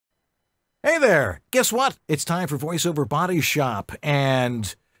Hey there! Guess what? It's time for VoiceOver Body Shop,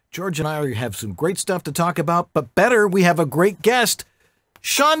 and George and I have some great stuff to talk about, but better, we have a great guest.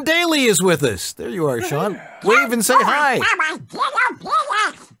 Sean Daeley is with us. There you are, Sean. Wave and say hi.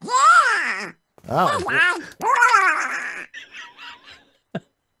 Oh.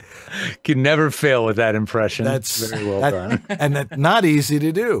 Can never fail with that impression. That's very well done. And that's not easy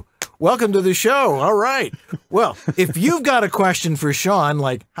to do. Welcome to the show. All right. Well, if you've got a question for Sean,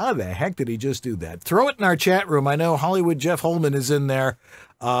 like, how the heck did he just do that? Throw it in our chat room. I know Hollywood Jeff Holman is in there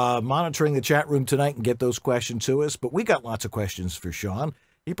monitoring the chat room tonight and get those questions to us. But we got lots of questions for Sean.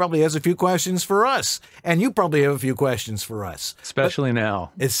 He probably has a few questions for us. And you probably have a few questions for us. Especially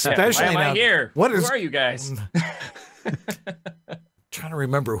now. Especially now. Why am I here? Who are you guys? Trying to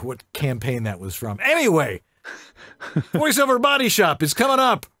remember what campaign that was from. Anyway, VoiceOver Body Shop is coming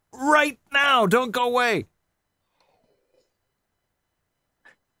up right now. Don't go away.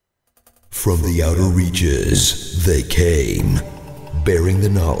 From the outer reaches, they came, bearing the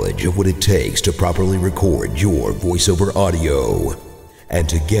knowledge of what it takes to properly record your voiceover audio. And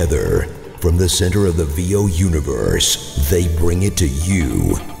together, from the center of the VO universe, they bring it to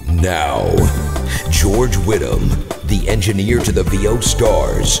you now. George Whittam, the engineer to the VO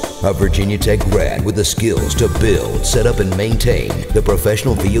stars, a Virginia Tech grad with the skills to build, set up, and maintain the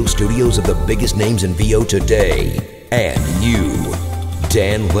professional VO studios of the biggest names in VO today. And you,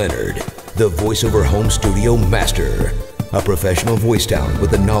 Dan Lenard, the voiceover home studio master, a professional voice talent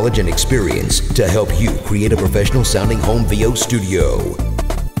with the knowledge and experience to help you create a professional sounding home VO studio.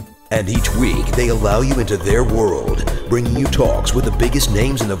 And each week, they allow you into their world, bringing you talks with the biggest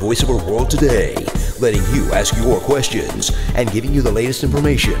names in the voiceover world today, letting you ask your questions, and giving you the latest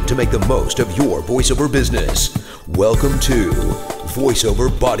information to make the most of your voiceover business. Welcome to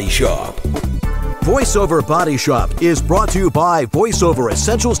VoiceOver Body Shop. VoiceOver Body Shop is brought to you by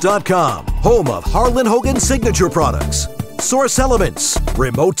VoiceOverEssentials.com, home of Harlan Hogan signature products, Source Elements,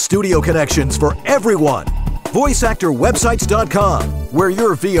 remote studio connections for everyone, VoiceActorWebsites.com, where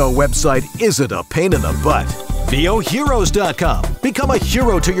your VO website isn't a pain in the butt. VOHeroes.com. Become a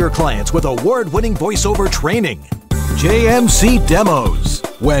hero to your clients with award-winning voiceover training. JMC Demos,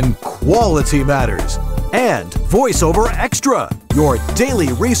 when quality matters. And VoiceOver Extra, your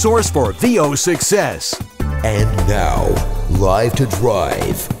daily resource for VO success. And now, live to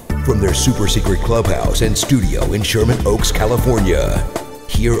drive from their super secret clubhouse and studio in Sherman Oaks, California.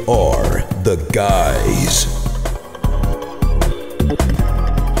 Here are the guys.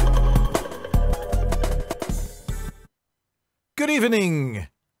 Good evening.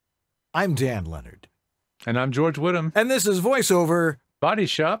 I'm Dan Lenard. And I'm George Whittam. And this is VoiceOver Body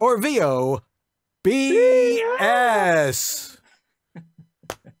Shop. or VOBS.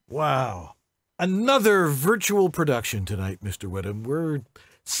 Wow. Another virtual production tonight, Mr. Whittam. We're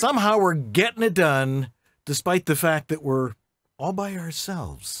getting it done, despite the fact that we're all by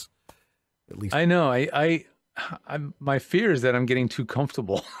ourselves. At least I know. My fear is that I'm getting too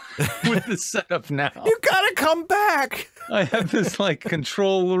comfortable with the setup now. You gotta come back. I have this like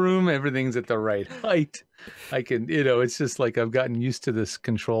control room. Everything's at the right height. I can, it's just like I've gotten used to this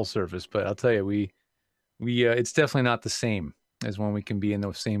control surface. But I'll tell you, it's definitely not the same as when we can be in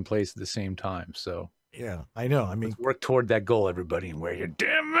the same place at the same time. So yeah, I know. I mean, let's work toward that goal, everybody, and wear your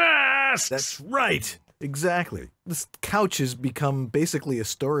damn masks. That's right. Exactly. This couch has become basically a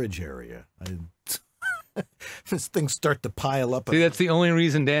storage area. This things start to pile up. See, that's the only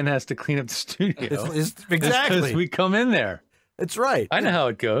reason Dan has to clean up the studio. Exactly. We come in there. That's right. I know how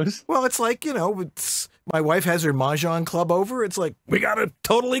it goes. Well, it's like, my wife has her Mahjong club over. It's like, we got to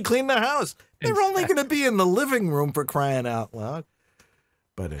totally clean the house. They're only going to be in the living room, for crying out loud.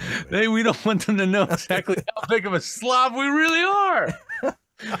 But anyway. We don't want them to know exactly how big of a slob we really are.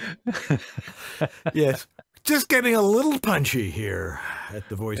 Yes. Just getting a little punchy here at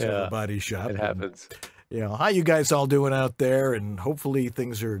the VoiceOver Body Shop. It happens. How you guys all doing out there? And hopefully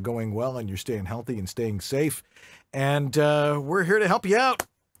things are going well and you're staying healthy and staying safe. And we're here to help you out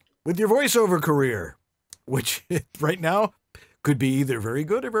with your voiceover career, which right now could be either very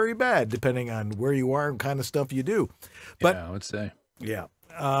good or very bad, depending on where you are and kind of stuff you do. But yeah, I would say. Yeah.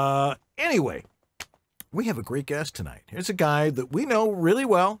 Anyway, we have a great guest tonight. Here's a guy that we know really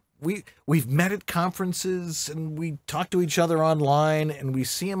well. We've met at conferences and we talk to each other online and we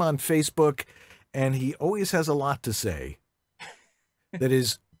see him on Facebook, and he always has a lot to say that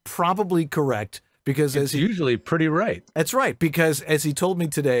is probably correct, because it's usually pretty right. That's right, because as he told me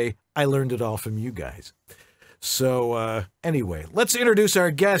today, I learned it all from you guys. So anyway, let's introduce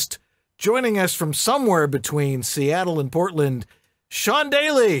our guest, joining us from somewhere between Seattle and Portland, Sean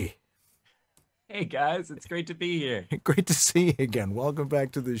Daeley. Hey guys, it's great to be here. Great to see you again. Welcome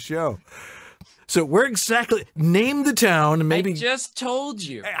back to the show. So where exactly? Name the town, and maybe I just told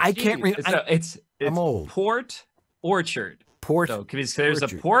you. I can't read. So it's I'm old. Port Orchard. Port. So because there's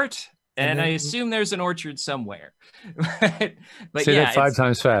Orchard. a port, and then- I assume there's an orchard somewhere. But Say yeah, that 5 it's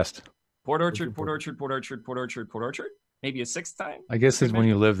times fast. Port Orchard, Port Orchard, Port Orchard, Port Orchard, Port Orchard. Maybe a 6th time. I guess it's when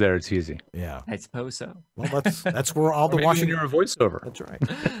you live there, it's easy. Yeah. I suppose so. Well, that's where all the Maybe when Washington. you're a voiceover. That's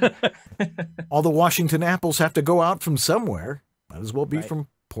right. All the Washington apples have to go out from somewhere. Might as well be Right. from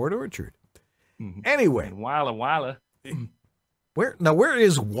Port Orchard. Mhm. Anyway, And Walla Walla. where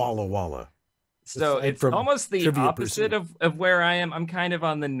is Walla Walla? So Aside it's from almost the Trivia opposite Pursuit. of where I am. I'm kind of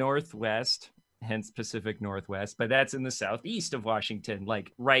on the northwest, hence Pacific Northwest, but that's in the southeast of Washington,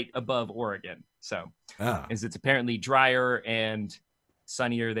 like right above Oregon. So Ah, as it's apparently drier and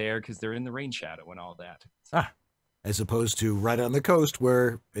sunnier there because they're in the rain shadow and all that. as opposed to right on the coast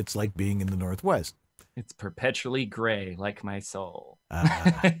where it's like being in the Northwest. It's perpetually gray like my soul.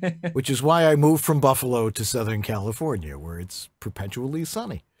 Ah, which is why I moved from Buffalo to Southern California, where it's perpetually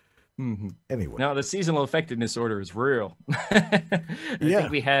sunny. Mhm. Anyway, No, the seasonal affected disorder is real. I Yeah.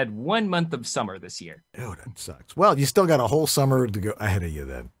 think we had 1 month of summer this year. oh, that sucks. Well, you still got a whole summer to go ahead of you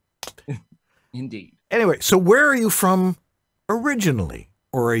then. Indeed. Anyway, so where are you from originally?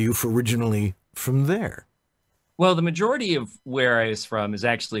 Or are you originally from there? Well, the majority of where I was from is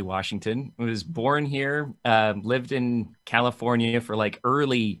actually Washington. I was born here, lived in California for like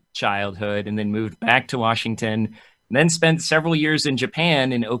early childhood, and then moved back to Washington. And then spent several years in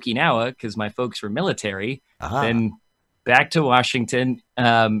Japan in Okinawa because my folks were military. Ah, Then back to Washington,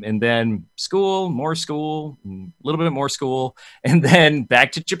 and then school, a little bit more school, and then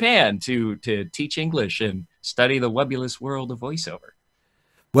back to Japan to teach English and study the webulous world of voiceover.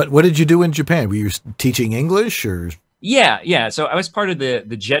 what did you do in Japan? Were you teaching English or? Yeah. So I was part of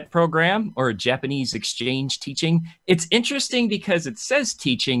the JET program, or Japanese exchange teaching. It's interesting because it says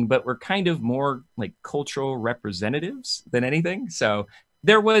teaching, but we're kind of more like cultural representatives than anything. So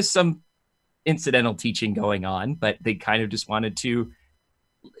there was some incidental teaching going on, but they kind of just wanted to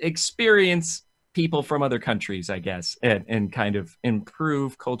experience people from other countries, I guess, and kind of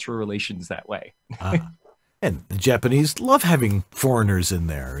improve cultural relations that way. And the Japanese love having foreigners in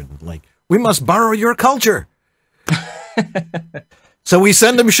there, and like, we must borrow your culture. So we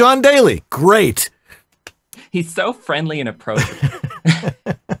send them Sean Daeley. Great. He's so friendly and approachable.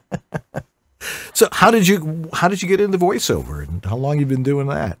 So how did you get into voiceover, and how long you been doing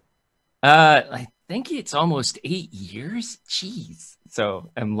that? I think it's almost 8 years. Jeez. So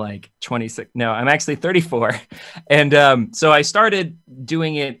I'm like 26. No, I'm actually 34. And so I started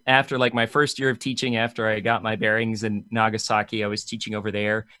doing it after like my first year of teaching, after I got my bearings in Nagasaki. I was teaching over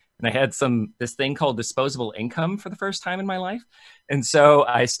there, and I had this thing called disposable income for the first time in my life. And so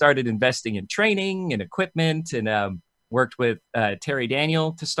I started investing in training and equipment, and worked with Terry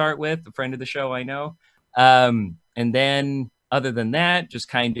Daniel to start with, a friend of the show I know. And then other than that, just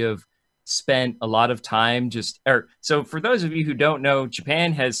kind of spent a lot of time so for those of you who don't know,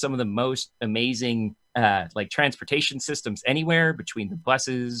 Japan has some of the most amazing like transportation systems anywhere, between the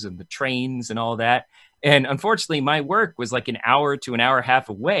buses and the trains and all that. And unfortunately, my work was like an hour to an hour and a half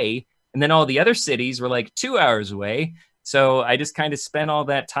away, and then all the other cities were like 2 hours away. So I just kind of spent all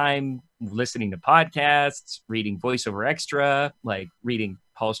that time listening to podcasts, reading VoiceOver Extra, like reading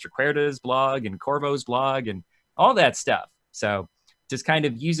Paul Striquerda's blog and Corvo's blog and all that stuff. So just kind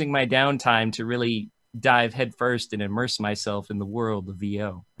of using my downtime to really dive headfirst and immerse myself in the world of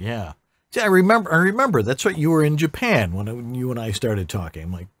VO. Yeah. See, I remember. That's right. You were in Japan when you and I started talking.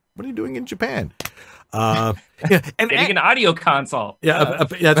 I'm like, what are you doing in Japan? Yeah, and Getting an audio console. yeah,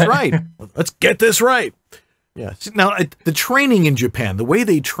 that's right. Let's get this right. Yeah. See, now, the training in Japan, the way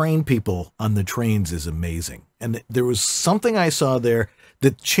they train people on the trains is amazing. And there was something I saw there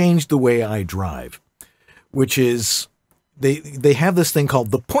that changed the way I drive, which is they have this thing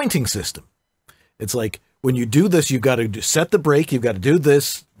called the pointing system. It's like, when you do this, you've got to set the brake. You've got to do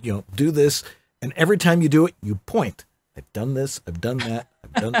this, do this. And every time you do it, you point. I've done this. I've done that.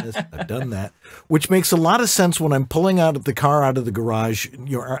 I've done this. I've done that, which makes a lot of sense when I'm pulling out of the car out of the garage,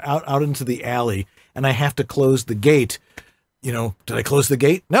 out into the alley, and I have to close the gate. Did I close the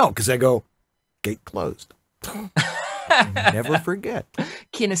gate? No, because I go, gate closed. Never forget.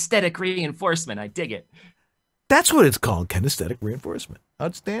 Kinesthetic reinforcement. I dig it. That's what it's called, kinesthetic reinforcement.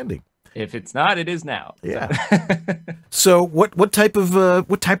 Outstanding. If it's not, it is now. Yeah. So what type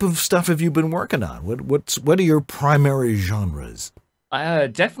of stuff have you been working on? What are your primary genres?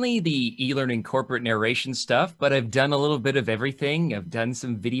 Definitely the e-learning corporate narration stuff, but I've done a little bit of everything. I've done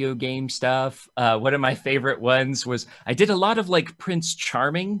some video game stuff. One of my favorite ones was I did a lot of like Prince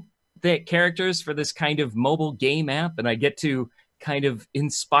Charming the characters for this kind of mobile game app, and I get to kind of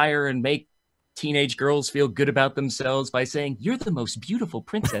inspire and make teenage girls feel good about themselves by saying, "You're the most beautiful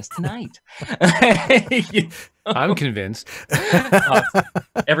princess tonight." You know? I'm convinced.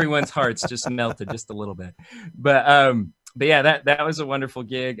 Everyone's hearts just melted just a little bit. But yeah, that was a wonderful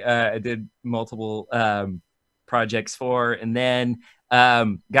gig. I did multiple projects for, and then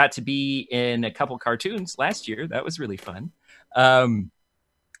got to be in a couple cartoons last year. That was really fun.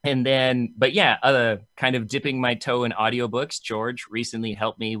 And then, but yeah, kind of dipping my toe in audiobooks. George recently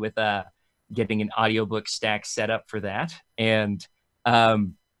helped me with getting an audiobook stack set up for that. And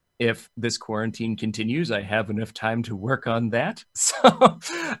if this quarantine continues, I have enough time to work on that.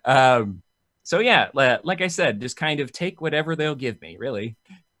 So yeah, like I said, just kind of take whatever they'll give me, really.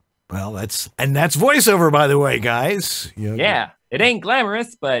 Well, that's voiceover, by the way, guys. Yeah, it ain't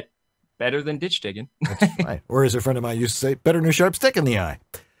glamorous, but better than ditch digging. That's right. Or as a friend of mine used to say, better than a sharp stick in the eye.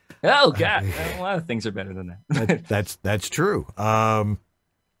 Oh God, a lot of things are better than that. That's true.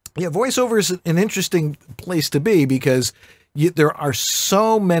 Yeah, voiceover is an interesting place to be because there are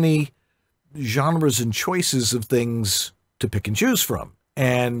so many genres and choices of things to pick and choose from.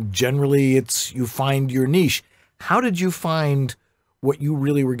 And generally you find your niche. How did you find what you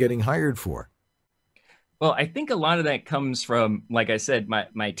really were getting hired for? Well, I think a lot of that comes from, like I said,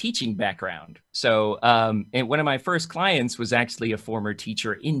 my teaching background. So and one of my first clients was actually a former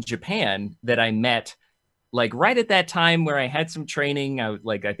teacher in Japan that I met like right at that time where I had some training.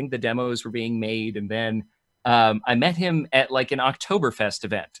 I think the demos were being made. And then I met him at like an Oktoberfest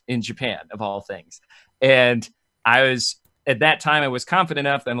event in Japan, of all things. And at that time, I was confident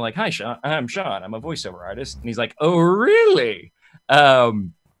enough that I'm like, "Hi, Sean, I'm Sean. I'm a voiceover artist." And he's like, "Oh, really?"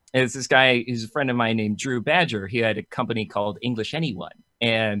 It's this guy, he's a friend of mine named Drew Badger. He had a company called English Anyone.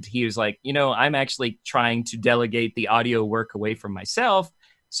 And he was like, I'm actually trying to delegate the audio work away from myself.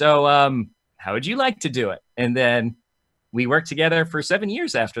 So how would you like to do it? And then we worked together for 7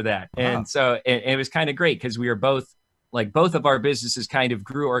 years after that. Wow. And so it was kind of great because we were both of our businesses kind of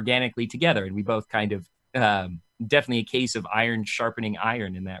grew organically together. And we both kind of definitely a case of iron sharpening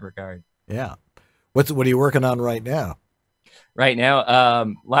iron in that regard. Yeah. What are you working on right now? Right now,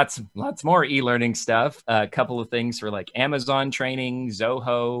 lots more e-learning stuff. A couple of things for like Amazon training,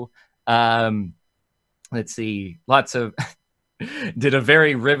 Zoho. Let's see, did a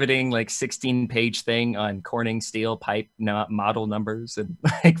very riveting 16-page thing on Corning steel pipe model numbers and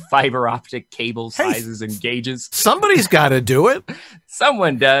like fiber optic cable sizes and gauges. Somebody's got to do it.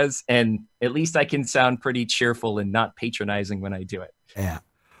 Someone does, and at least I can sound pretty cheerful and not patronizing when I do it. Yeah.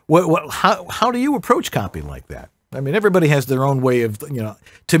 How do you approach copy like that? I mean, everybody has their own way of,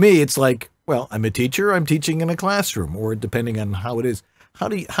 to me, it's like, well, I'm a teacher, I'm teaching in a classroom, or depending on how it is. How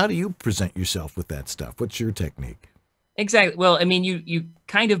do you present yourself with that stuff? What's your technique? Exactly. Well, I mean, you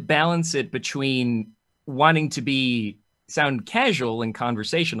kind of balance it between wanting to sound casual and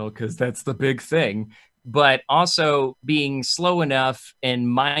conversational, because that's the big thing, but also being slow enough and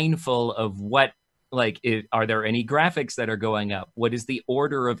mindful of what, are there any graphics that are going up? What is the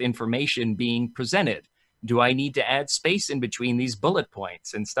order of information being presented? Do I need to add space in between these bullet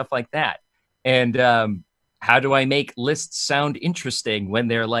points and stuff like that? And how do I make lists sound interesting when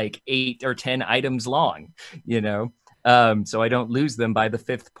they're like 8 or 10 items long, so I don't lose them by the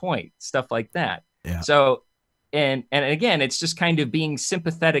 5th point, stuff like that. Yeah. So, and again, it's just kind of being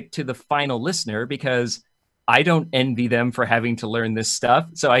sympathetic to the final listener, because I don't envy them for having to learn this stuff.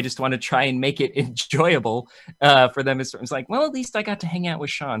 So I just want to try and make it enjoyable for them. It's like, well, at least I got to hang out with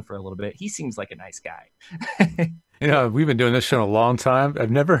Sean for a little bit. He seems like a nice guy. We've been doing this show a long time.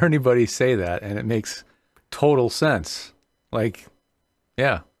 I've never heard anybody say that, and it makes total sense.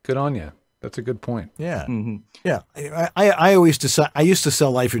 Yeah, good on you. That's a good point. Yeah. Mm-hmm. Yeah. I used to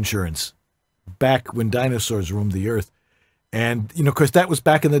sell life insurance back when dinosaurs roamed the earth. And, of course, that was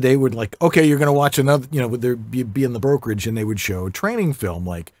back in the day where okay, you're going to watch another, would be in the brokerage, and they would show a training film,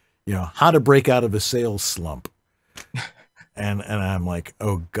 how to break out of a sales slump. and I'm like,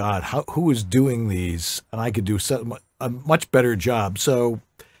 oh God, who is doing these? And I could do a much better job. So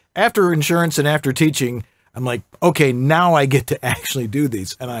after insurance and after teaching, I'm like, okay, now I get to actually do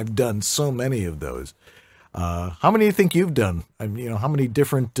these. And I've done so many of those. How many do you think you've done? How many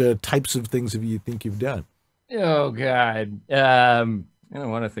different types of things have you think you've done? Oh God. I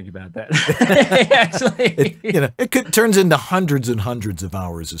don't want to think about that. Actually, it turns into hundreds and hundreds of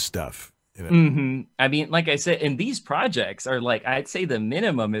hours of stuff. Mm-hmm. I mean, like I said, and these projects are I'd say the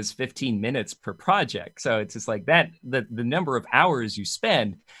minimum is 15 minutes per project. So it's just like that, the number of hours you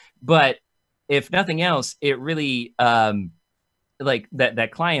spend. But if nothing else, it really, like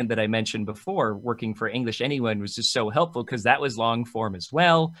that client that I mentioned before, working for English Anyone, was just so helpful because that was long form as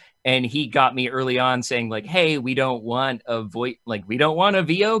well. And he got me early on saying like, hey, we don't want a we don't want a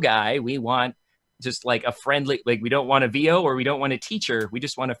VO guy. We want just like a friendly, like we don't want a VO or we don't want a teacher. We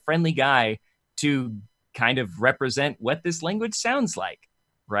just want a friendly guy to kind of represent what this language sounds like.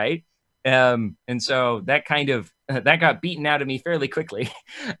 Right. And so that kind of, that got beaten out of me fairly quickly.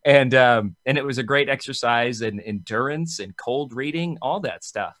 And it was a great exercise in endurance and cold reading, all that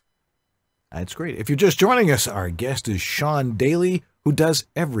stuff. That's great. If you're just joining us, our guest is Sean Daeley, who does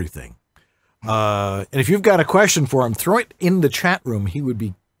everything. And if you've got a question for him, throw it in the chat room. He would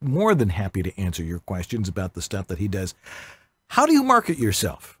be more than happy to answer your questions about the stuff that he does. How do you market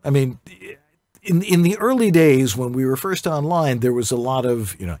yourself? I mean, in the early days when we were first online, there was a lot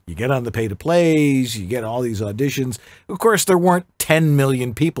of, you get on the pay-to-plays, you get all these auditions. Of course, there weren't 10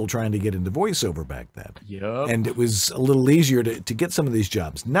 million people trying to get into voiceover back then. Yep. And it was a little easier to get some of these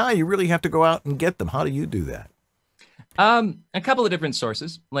jobs. Now you really have to go out and get them. How do you do that? A couple of different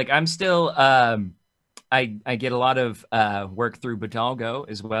sources. Like I'm still, I get a lot of work through Bidalgo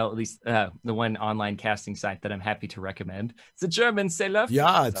as well, at least the one online casting site that I'm happy to recommend. The Germans, they love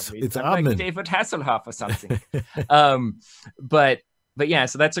yeah, it's like David Hasselhoff or something. But yeah,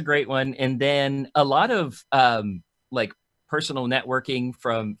 so that's a great one. And then a lot of like personal networking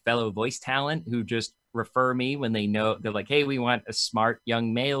from fellow voice talent who just refer me when they know, they're like, hey, we want a smart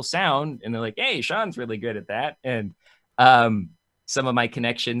young male sound. And they're like, hey, Sean's really good at that. And some of my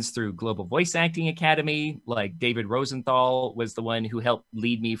connections through Global Voice Acting Academy, like David Rosenthal was the one who helped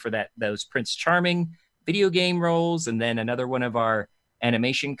lead me for those Prince Charming video game roles. And then another one of our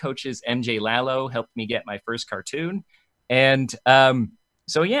animation coaches, MJ Lalo, helped me get my first cartoon. And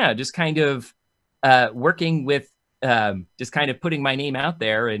so, yeah, just kind of working with just kind of putting my name out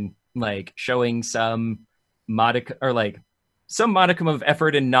there and like showing some modicum of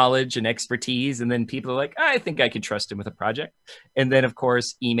effort and knowledge and expertise. And then people are like, I think I could trust him with a project. And then, of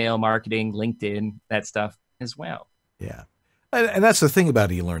course, email marketing, LinkedIn, that stuff as well. Yeah. And that's the thing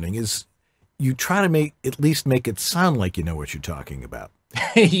about e-learning is you try to at least make it sound like you know what you're talking about.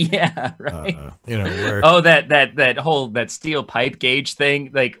 Yeah, right. That steel pipe gauge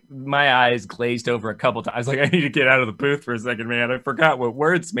thing, like my eyes glazed over a couple times. Like I need to get out of the booth for a second, man. I forgot what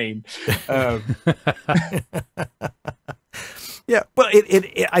words mean. Yeah, but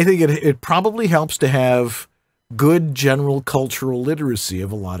I think it probably helps to have good general cultural literacy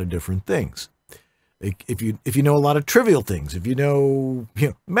of a lot of different things. Like if you know a lot of trivial things, if you know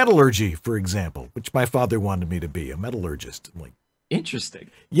metallurgy, for example, which my father wanted me to be, a metallurgist. I'm like, interesting.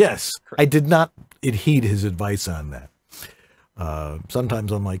 Yes, I did not heed his advice on that.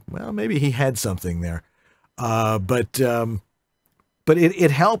 Sometimes I'm like, well, maybe he had something there, but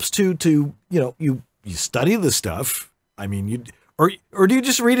it helps to you study the stuff. I mean, or do you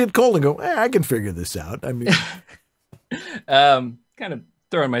just read it cold and go, I can figure this out? I mean, kind of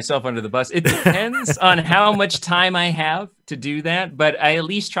throwing myself under the bus. It depends on how much time I have to do that, but I at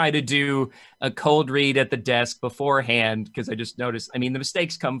least try to do a cold read at the desk beforehand because I just noticed, I mean, the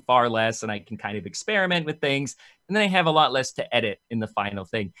mistakes come far less and I can kind of experiment with things. And then I have a lot less to edit in the final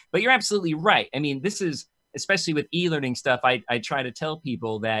thing. But you're absolutely right. I mean, this is, especially with e-learning stuff, I try to tell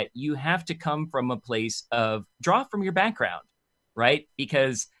people that you have to come from a place of draw from your background, right?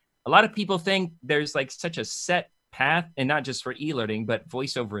 Because a lot of people think there's like such a set path, and not just for e-learning, but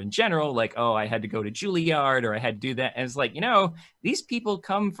voiceover in general, like, oh, I had to go to Juilliard or I had to do that. And it's like, these people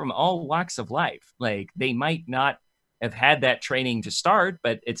come from all walks of life. Like they might not have had that training to start,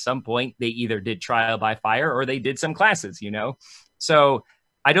 but at some point they either did trial by fire or they did some classes, So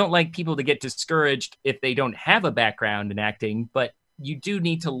I don't like people to get discouraged if they don't have a background in acting, but you do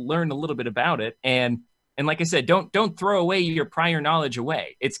need to learn a little bit about it. And like I said, don't throw away your prior knowledge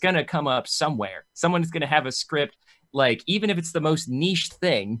away. It's going to come up somewhere. Someone's going to have a script, like even if it's the most niche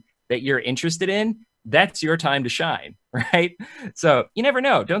thing that you're interested in, that's your time to shine, right? So you never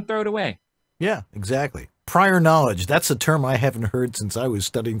know. Don't throw it away. Yeah, exactly. Prior knowledge. That's a term I haven't heard since I was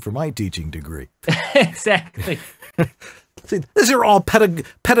studying for my teaching degree. Exactly. See, these are all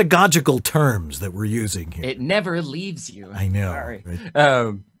pedagogical terms that we're using here. It never leaves you. I know. Sorry.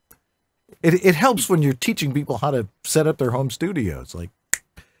 Right? It helps when you're teaching people how to set up their home studios. Like,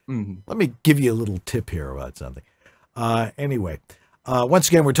 let me give you a little tip here about something. Anyway, once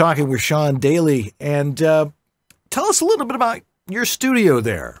again, we're talking with Sean Daeley, and tell us a little bit about your studio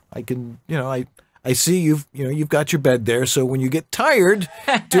there. I can, I see you've got your bed there, so when you get tired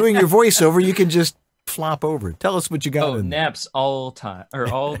doing your voiceover, you can just flop over. Tell us what you got. Oh, naps all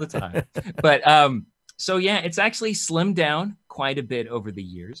the time. But so yeah, it's actually slimmed down quite a bit over the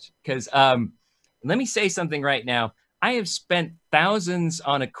years because let me say something right now. I have spent thousands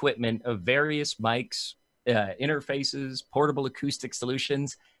on equipment of various mics, interfaces, portable acoustic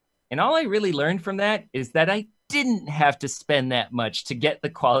solutions. And all I really learned from that is that I didn't have to spend that much to get the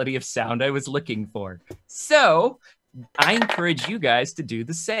quality of sound I was looking for. So I encourage you guys to do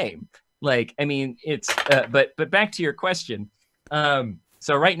the same. Like, I mean, it's, but back to your question.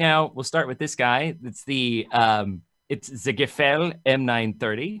 So right now we'll start with this guy. It's the Gefell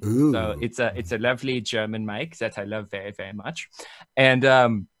M930. Ooh. So it's a lovely German mic that I love very, very much.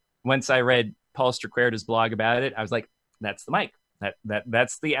 And once I read Paul Striquerda's blog about it, I was like, that's the mic.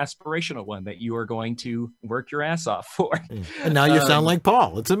 That's the aspirational one that you are going to work your ass off for. And now you sound like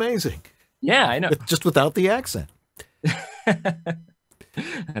Paul. It's amazing. Yeah, I know. Just without the accent.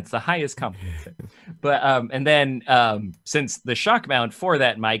 That's the highest compliment. But and then since the shock mount for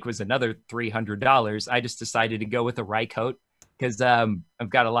that mic was another $300, I just decided to go with a Rycote because I've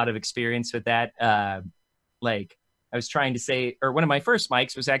got a lot of experience with that. Like I was trying to say, or one of my first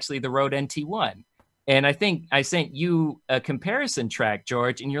mics was actually the Rode NT1. And I think I sent you a comparison track,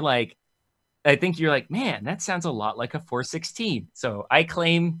 George, and I think you're like, man, that sounds a lot like a 416. So I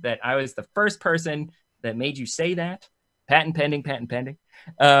claim that I was the first person that made you say that. Patent pending, patent pending.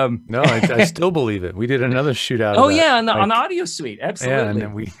 No, I still believe it. We did another shootout. Oh, yeah, on the audio suite. Absolutely. Yeah, and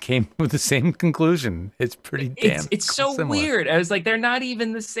then we came with the same conclusion. It's pretty damn It's so similar. weird. I was like, they're not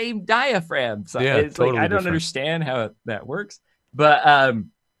even the same diaphragm. So Yeah, it's totally like, I don't different. understand how that works.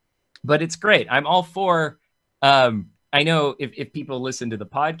 But it's great. I'm all for, I know if people listen to the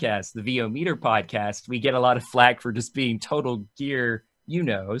podcast, the VO Meter podcast, we get a lot of flack for just being total gear,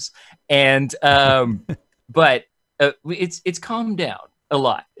 and, but it's calmed down a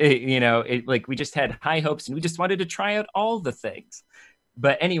lot. Like we just had high hopes and we just wanted to try out all the things.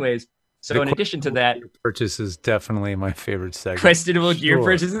 But anyways, so in addition to that, purchase is definitely my favorite segment. questionable gear Sure.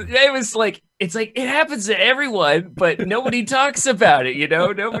 purchases. It was like, it's like it happens to everyone, but nobody talks about it.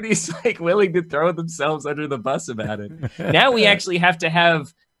 Nobody's like willing to throw themselves under the bus about it. Now we actually have to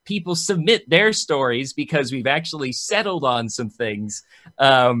have people submit their stories because we've actually settled on some things,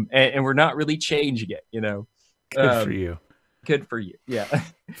 and we're not really changing it. Good for you. Good for you. Yeah.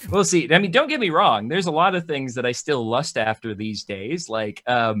 We'll see. I mean, don't get me wrong. There's a lot of things that I still lust after these days. Like,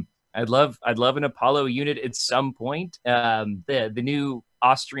 I'd love an Apollo unit at some point. The new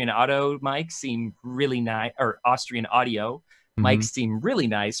Austrian Auto mics seem really nice, or Austrian Audio mics seem really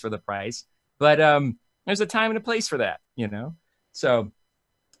nice for the price. But there's a time and a place for that, So,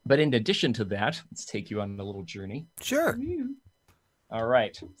 but in addition to that, let's take you on a little journey. Sure. All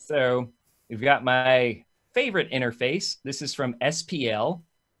right. So we've got my favorite interface. This is from SPL.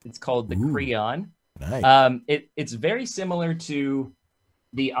 It's called the Creon. Nice. It's very similar to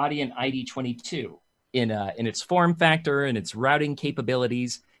the Audient ID22 in its form factor and its routing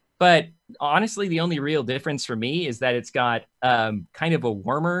capabilities. But honestly, the only real difference for me is that it's got kind of a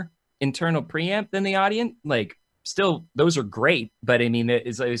warmer internal preamp than the Audient. Like, still, those are great, but I mean, it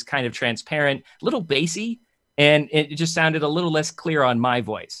was kind of transparent, a little bassy, and it just sounded a little less clear on my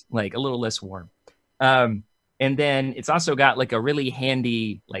voice, like a little less warm. And then it's also got like a really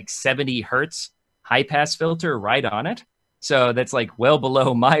handy, like 70 hertz high pass filter right on it. So that's like well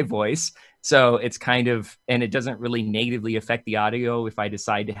below my voice. So it's kind of, and it doesn't really negatively affect the audio if I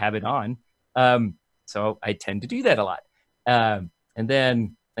decide to have it on. So I tend to do that a lot. And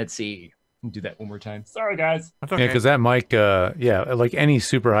then let's see, do that one more time. Sorry, guys. That's okay. Yeah, because that mic, like any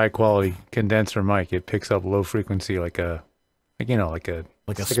super high quality condenser mic, it picks up low frequency like a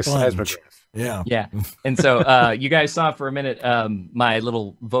sponge. seismograph. Yeah. Yeah. And so you guys saw for a minute my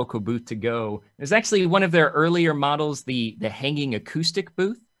little vocal booth to go. There's actually one of their earlier models, the hanging acoustic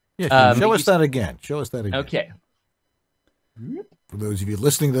booth. Yeah. Show us that again. Okay. For those of you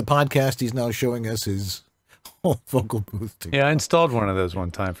listening to the podcast, he's now showing us his whole vocal booth. Yeah, I installed one of those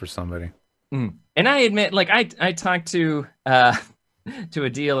one time for somebody. And I admit, like I talked to a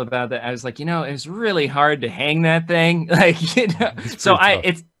deal about that. I was like, it was really hard to hang that thing. Like, so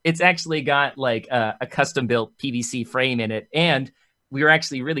it's actually got like a custom built PVC frame in it. And we were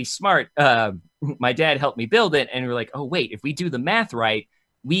actually really smart. My dad helped me build it. And we were like, oh, wait, if we do the math right,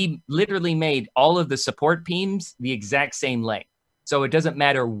 we literally made all of the support beams the exact same length. So it doesn't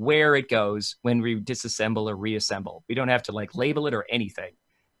matter where it goes when we disassemble or reassemble. We don't have to like label it or anything.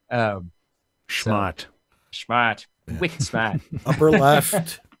 Schmart. Schmart. Wicked smart. Upper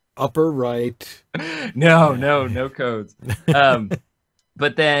left, upper right. No codes.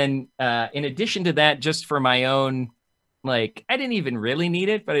 But then in addition to that, just for my own, like, I didn't even really need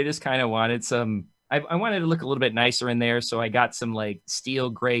it, but I just kind of wanted some, I wanted to look a little bit nicer in there. So I got some like steel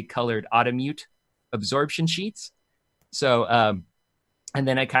gray colored Automute absorption sheets. So And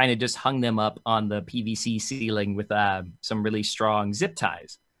then I kind of just hung them up on the PVC ceiling with some really strong zip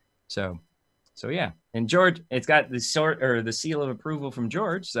ties. So yeah. And George, it's got the seal of approval from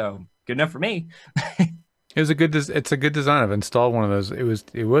George. So good enough for me. It's a good design. I've installed one of those.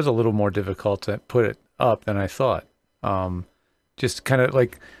 It was a little more difficult to put it up than I thought. Just kind of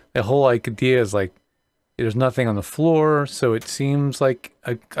like the whole idea is like there's nothing on the floor, so it seems like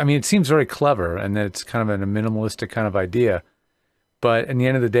it seems very clever, and that it's kind of a minimalistic kind of idea. But in the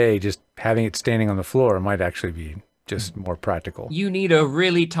end of the day, just having it standing on the floor might actually be just more practical. You need a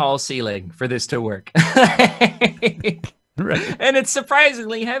really tall ceiling for this to work. Right. And it's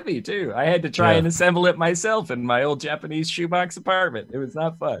surprisingly heavy too. I had to try and assemble it myself in my old Japanese shoebox apartment. It was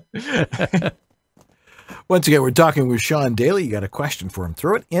not fun. Once again, we're talking with Sean Daeley. You got a question for him.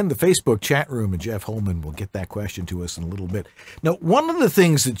 Throw it in the Facebook chat room, and Jeff Holman will get that question to us in a little bit. Now, one of the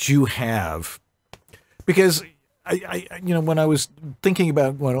things that you have, because I when I was thinking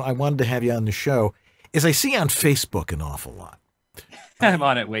about when I wanted to have you on the show, is I see on Facebook an awful lot. I'm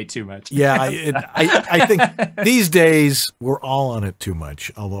on it way too much. Yeah, I think these days we're all on it too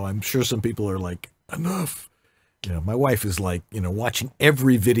much, although I'm sure some people are like, enough. My wife is like, watching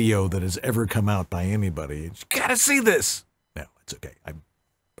every video that has ever come out by anybody. You gotta see this. No, it's okay.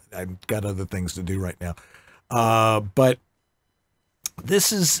 I've got other things to do right now. But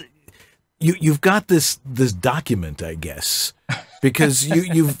this is, you've got this document, I guess, because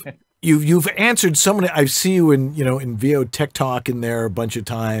you've answered so many. I see you in VO Tech Talk in there a bunch of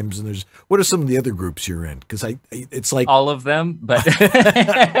times, and what are some of the other groups you're in? Because it's like all of them, but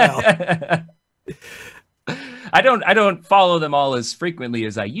well, I don't follow them all as frequently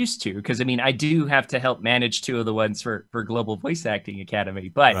as I used to, because I do have to help manage two of the ones for Global Voice Acting Academy.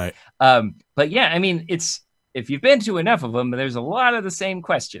 But right. But yeah, it's, if you've been to enough of them, there's a lot of the same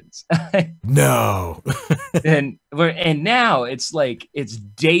questions. No. and now it's like, it's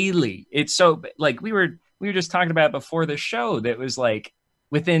daily. It's so like we were just talking about before the show, that was like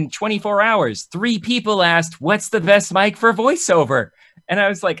within 24 hours, 3 people asked, what's the best mic for voiceover? And I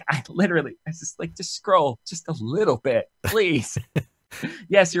was like, I just like to scroll just a little bit, please.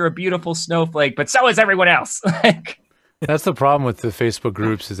 Yes, you're a beautiful snowflake, but so is everyone else. That's the problem with the Facebook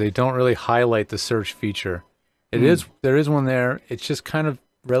groups, is they don't really highlight the search feature. There is one there. It's just kind of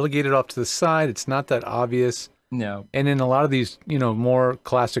relegated off to the side. It's not that obvious. No. And in a lot of these, more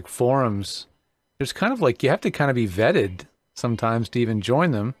classic forums, there's kind of like, you have to kind of be vetted sometimes to even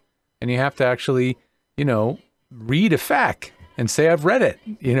join them. And you have to actually, read a FAQ and say, I've read it,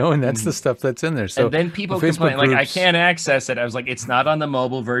 and that's the stuff that's in there. So and then people complain, like, I can't access it. I was like, it's not on the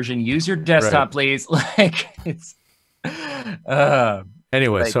mobile version. Use your desktop, please. Like, it's...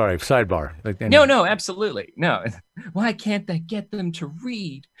 Anyway, like, sorry, sidebar. Anyway. No, absolutely. No. Why can't they get them to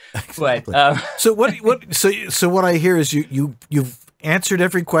read? Exactly. But, so what I hear is you've answered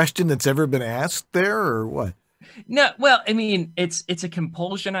every question that's ever been asked there, or what? No, well, it's a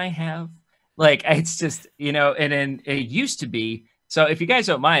compulsion I have. Like, it's just, and it used to be. So if you guys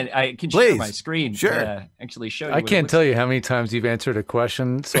don't mind, I can share my screen. Sure. Actually show you. I can't tell you how many times you've answered a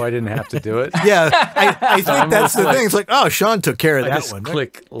question, so I didn't have to do it. Yeah, I think that's the thing. It's like, oh, Sean took care of that one.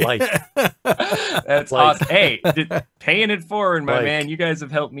 Click like. That's awesome. Hey, paying it forward, my man. You guys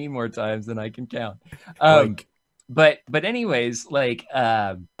have helped me more times than I can count. But anyways, like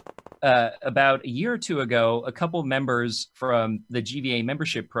about a year or two ago, a couple members from the GVA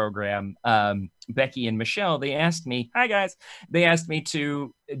membership program, Becky and Michelle, they asked me, hi guys, they asked me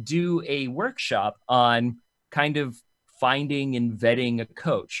to do a workshop on kind of finding and vetting a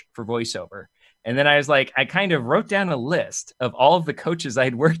coach for voiceover. And then I was like, I kind of wrote down a list of all of the coaches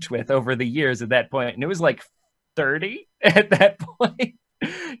I'd worked with over the years at that point. And it was like 30 at that point,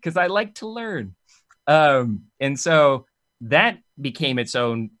 because I like to learn. And so that became its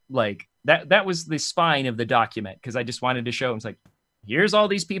own, like, that was the spine of the document, because I just wanted to show them, it's like, here's all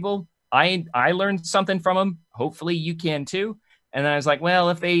these people. I learned something from them. Hopefully you can too. And then I was like, well,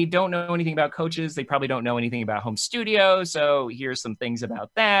 if they don't know anything about coaches, they probably don't know anything about home studio. So here's some things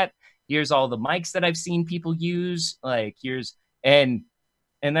about that. Here's all the mics that I've seen people use. Like, and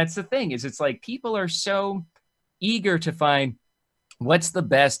that's the thing, is it's like, people are so eager to find what's the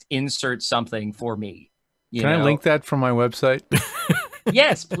best insert something for me. Can I link that from my website?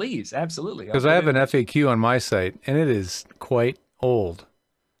 Yes, please. Absolutely. Because I have an FAQ on my site, and it is quite old.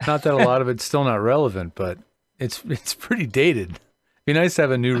 Not that a lot of it's still not relevant, but it's pretty dated. It'd be nice to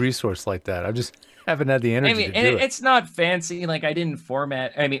have a new resource like that. I just haven't had the energy to do it. It's not fancy. Like, I didn't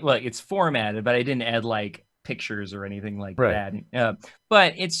format. Well, it's formatted, but I didn't add like pictures or anything like that.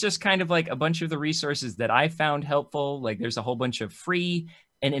 But it's just kind of like a bunch of the resources that I found helpful. Like, there's a whole bunch of free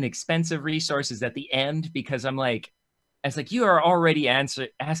and inexpensive resources at the end, because I'm like, I was like, you are already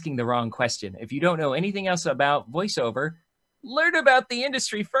asking the wrong question. If you don't know anything else about voiceover, learn about the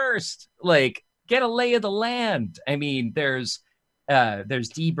industry first. Like, get a lay of the land. I mean, there's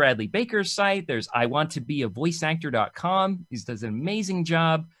D. Bradley Baker's site. There's iwanttobeavoiceactor.com. He does an amazing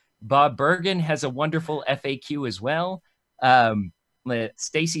job. Bob Bergen has a wonderful FAQ as well.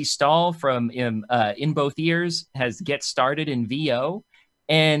 Stacy Stahl from In Both Ears has Get Started in VO.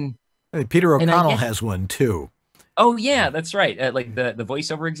 And Peter O'Connell has one too. Oh yeah, that's right. Like the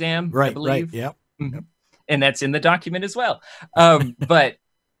voiceover exam, right? I believe. Right. Yep. Mm-hmm. And that's in the document as well. But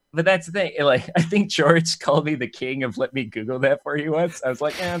that's the thing. Like, I think George called me the king of let me Google that for you once. I was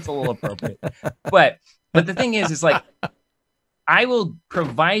like, it's a little appropriate. But the thing is like, I will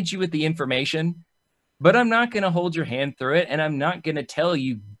provide you with the information, but I'm not going to hold your hand through it, and I'm not going to tell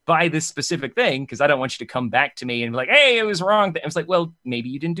you buy this specific thing, because I don't want you to come back to me and be like, hey, it was wrong. I was like, well, maybe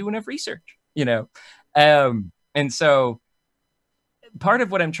you didn't do enough research, you know? And so part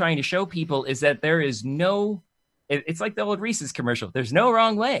of what I'm trying to show people is that there is no, it's like the old Reese's commercial. There's no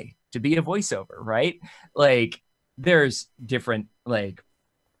wrong way to be a voiceover, right? Like, there's different, like,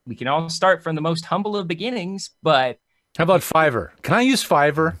 we can all start from the most humble of beginnings, but how about Fiverr? Can I use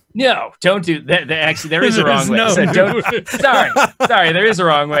Fiverr? No, don't do that. Actually, there is a wrong way. So sorry, there is a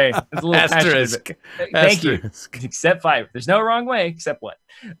wrong way. It's a little asterisk. Thank you. Except Fiverr. There's no wrong way except what.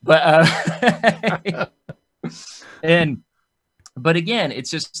 But but again,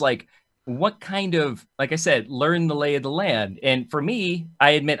 it's just like, what kind of, like I said, learn the lay of the land. And for me, I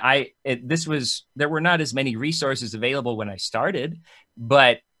admit there were not as many resources available when I started,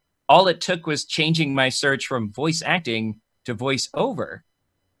 but all it took was changing my search from voice acting to voiceover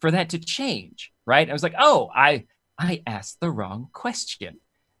for that to change, right? I was like, oh, I asked the wrong question,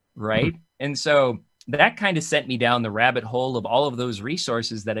 right? And so that kind of sent me down the rabbit hole of all of those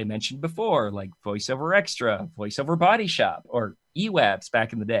resources that I mentioned before, like VoiceOver Extra, VoiceOver Body Shop, or eWebs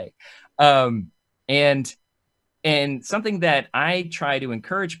back in the day. And something that I try to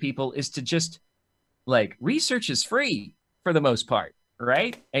encourage people is to just, like, research is free for the most part,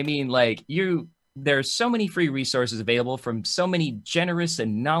 right? I mean, like, there's so many free resources available from so many generous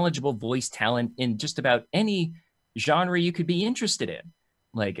and knowledgeable voice talent in just about any genre you could be interested in.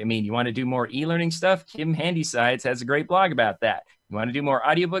 Like, I mean, you want to do more e-learning stuff? Kim Handysides has a great blog about that. You want to do more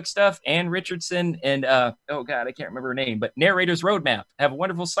audiobook stuff? Ann Richardson and, oh God, I can't remember her name, but Narrators Roadmap have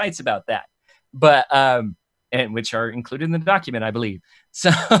wonderful sites about that. But, and which are included in the document, I believe.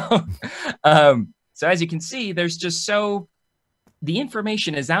 So, so as you can see, there's just the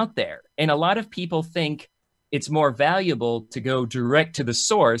information is out there. And a lot of people think it's more valuable to go direct to the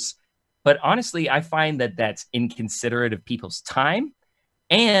source. But honestly, I find that that's inconsiderate of people's time.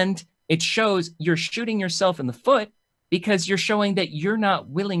 And it shows you're shooting yourself in the foot, because you're showing that you're not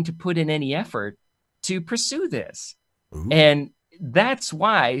willing to put in any effort to pursue this. Ooh. And that's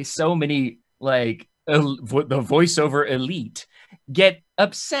why so many, like, the voiceover elite get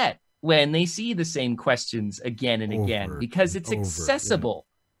upset when they see the same questions again and again, because it's accessible.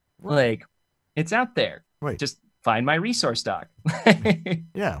 Yeah. Right. Like, it's out there. Right. Just find my resource doc.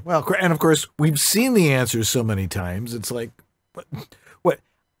 Yeah. Well, and of course, we've seen the answers so many times. It's like, what?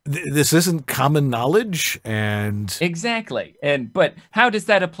 This isn't common knowledge, and exactly. But how does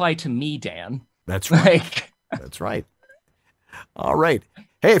that apply to me, Dan? That's right. That's right. All right.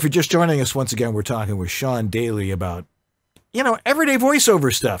 Hey, if you're just joining us, once again, we're talking with Sean Daeley about, everyday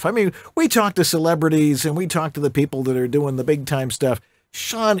voiceover stuff. I mean, we talk to celebrities and we talk to the people that are doing the big time stuff.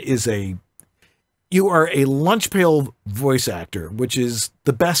 Sean you are a lunch pail voice actor, which is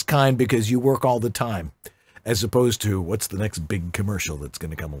the best kind because you work all the time, as opposed to what's the next big commercial that's going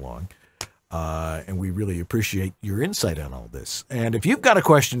to come along. And we really appreciate your insight on all this. And if you've got a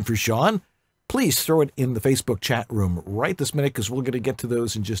question for Sean, please throw it in the Facebook chat room right this minute, because we're going to get to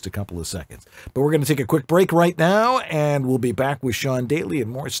those in just a couple of seconds. But we're going to take a quick break right now, and we'll be back with Sean Daeley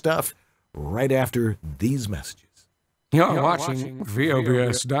and more stuff right after these messages. You're watching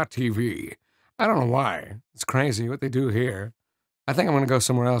VOBS.TV. I don't know why. It's crazy what they do here. I think I'm going to go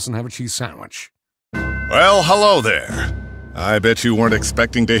somewhere else and have a cheese sandwich. Well, hello there. I bet you weren't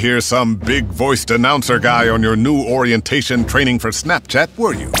expecting to hear some big-voiced announcer guy on your new orientation training for Snapchat,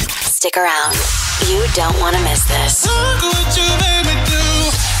 were you? Stick around. You don't want to miss this.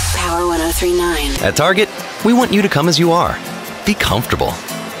 Power 103.9. At Target, we want you to come as you are. Be comfortable.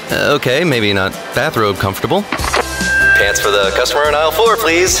 Okay, maybe not bathrobe comfortable. Pants for the customer in aisle 4,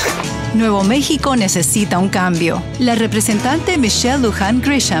 please. Nuevo México necesita un cambio. La representante Michelle Lujan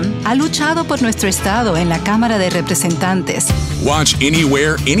Grisham ha luchado por nuestro estado en la Cámara de Representantes. Watch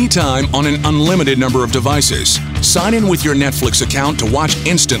anywhere, anytime on an unlimited number of devices. Sign in with your Netflix account to watch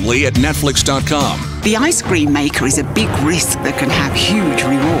instantly at Netflix.com. The ice cream maker is a big risk that can have huge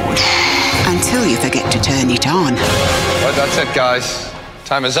reward until you forget to turn it on. Well, that's it, guys.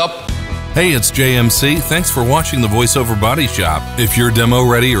 Time is up. Hey, it's JMC. Thanks for watching the VoiceOver Body Shop. If you're demo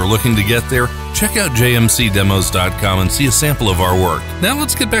ready or looking to get there, check out jmcdemos.com and see a sample of our work. Now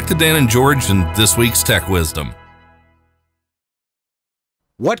let's get back to Dan and George and this week's Tech Wisdom.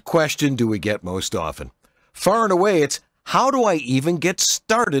 What question do we get most often? Far and away, it's how do I even get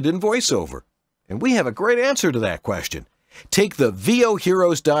started in VoiceOver? And we have a great answer to that question. Take the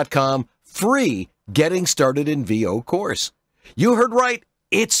voheroes.com free Getting Started in VO course. You heard right,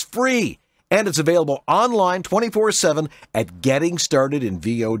 it's free. And it's available online 24/7 at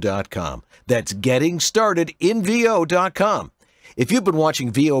gettingstartedinvo.com. That's gettingstartedinvo.com. If you've been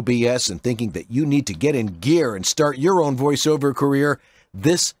watching VOBS and thinking that you need to get in gear and start your own voiceover career,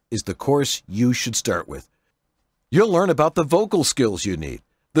 this is the course you should start with. You'll learn about the vocal skills you need,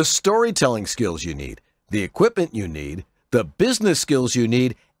 the storytelling skills you need, the equipment you need, the business skills you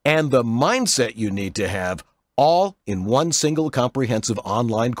need, and the mindset you need to have, all in one single comprehensive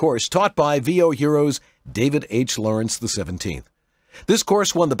online course taught by VO Heroes David H. Lawrence XVII. This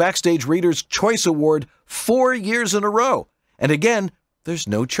course won the Backstage Reader's Choice Award 4 years in a row. And again, there's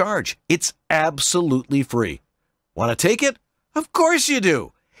no charge. It's absolutely free. Want to take it? Of course you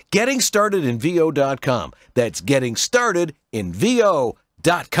do. GettingStartedInVO.com. That's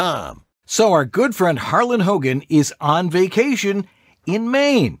GettingStartedInVO.com. So our good friend Harlan Hogan is on vacation in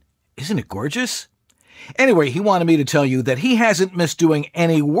Maine. Isn't it gorgeous? Anyway, he wanted me to tell you that he hasn't missed doing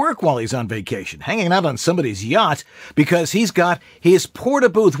any work while he's on vacation, hanging out on somebody's yacht, because he's got his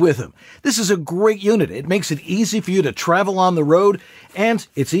porta-booth with him. This is a great unit. It makes it easy for you to travel on the road, and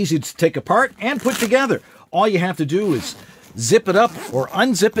it's easy to take apart and put together. All you have to do is zip it up or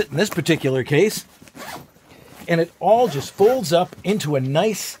unzip it in this particular case, and it all just folds up into a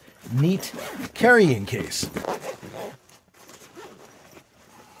nice, neat carrying case.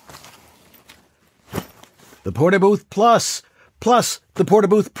 The Porta-Booth Plus the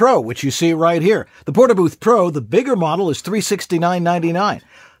Porta-Booth Pro, which you see right here. The Porta-Booth Pro, the bigger model, is $369.99.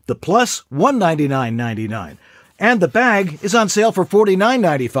 The Plus, $199.99. And the bag is on sale for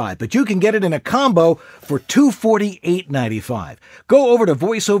 $49.95, but you can get it in a combo for $248.95. Go over to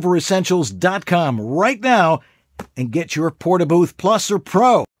voiceoveressentials.com right now and get your Porta-Booth Plus or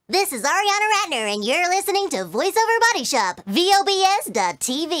Pro. This is Ariana Ratner, and you're listening to VoiceOver Body Shop,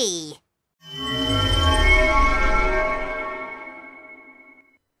 VOBS.TV.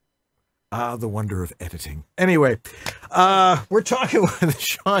 Ah, the wonder of editing. Anyway, we're talking with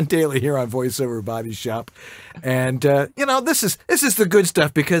Sean Daeley here on VoiceOver Body Shop. And, this is the good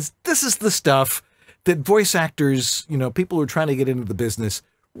stuff, because this is the stuff that voice actors, people who are trying to get into the business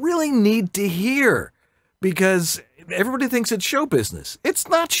really need to hear, because everybody thinks it's show business. It's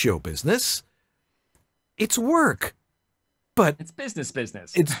not show business. It's work. But it's business.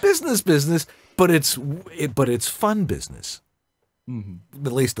 It's business, but it's fun business. Mm-hmm.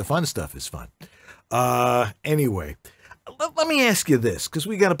 At least the fun stuff is fun. Anyway, let me ask you this, because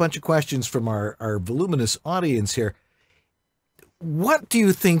we got a bunch of questions from our voluminous audience here. What do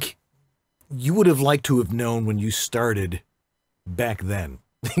you think you would have liked to have known when you started back then?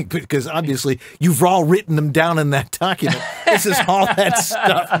 Because obviously you've all written them down in that document. This is all that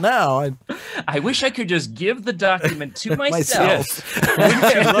stuff now. I wish I could just give the document to myself.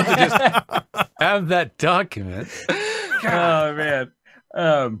 Wouldn't you love to just have that document? Oh man,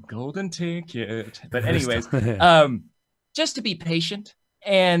 golden ticket. But anyways, just to be patient.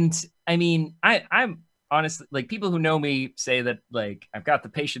 And I mean, I'm honestly, like, people who know me say that, like, I've got the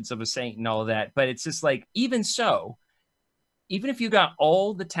patience of a saint and all of that. But it's just like, even so, even if you got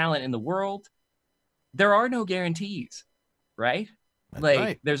all the talent in the world, there are no guarantees, right? That's like,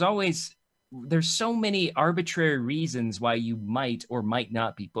 right. there's so many arbitrary reasons why you might or might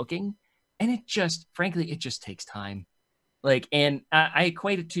not be booking. And frankly, it just takes time. Like, and I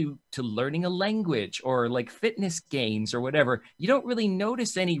equate it to learning a language or like fitness gains or whatever. You don't really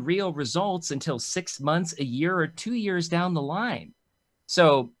notice any real results until 6 months, a year, or 2 years down the line.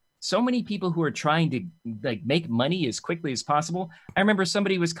 So many people who are trying to like make money as quickly as possible. I remember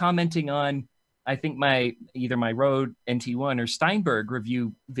somebody was commenting on, I think either my Rode NT1 or Steinberg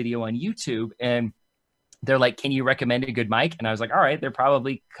review video on YouTube, and they're like, can you recommend a good mic? And I was like, all right, they're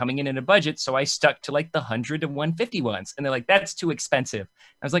probably coming in a budget. So I stuck to like the 100 to 150 ones. And they're like, that's too expensive.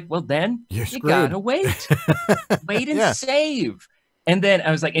 I was like, well, then you gotta wait. Wait and save. And then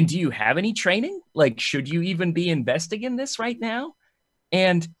I was like, and do you have any training? Like, should you even be investing in this right now?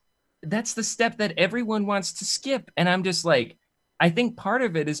 And that's the step that everyone wants to skip. And I'm just like, I think part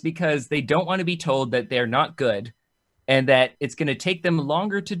of it is because they don't want to be told that they're not good and that it's going to take them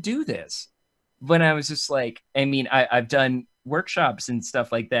longer to do this. When I was just like, I mean, I've done workshops and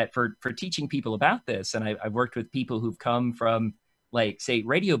stuff like that for teaching people about this. And I've worked with people who've come from, like, say,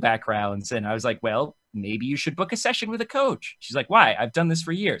 radio backgrounds. And I was like, well, maybe you should book a session with a coach. She's like, why? I've done this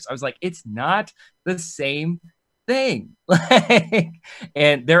for years. I was like, it's not the same thing.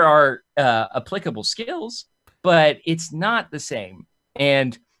 And there are applicable skills, but it's not the same.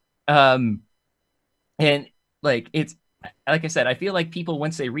 And like, it's, like I said, I feel like people,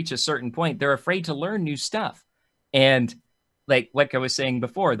 once they reach a certain point, they're afraid to learn new stuff. And like I was saying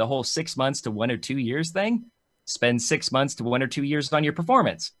before, the whole 6 months to 1 or 2 years thing, spend 6 months to 1 or 2 years on your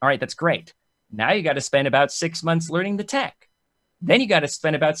performance. All right, that's great. Now you got to spend about 6 months learning the tech. Then you got to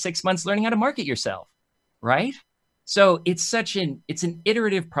spend about 6 months learning how to market yourself, right? So it's an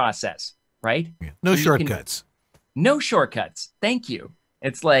iterative process, right? No shortcuts. No shortcuts. Thank you.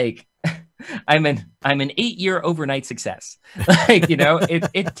 It's like, I'm an 8-year overnight success. Like, you know,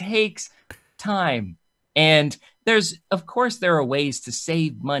 it takes time. And of course, there are ways to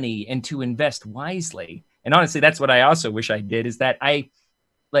save money and to invest wisely. And honestly, that's what I also wish I did, is that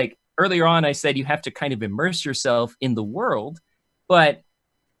earlier on, I said you have to kind of immerse yourself in the world, but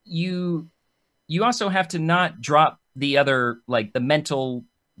you also have to not drop the other, like, the mental,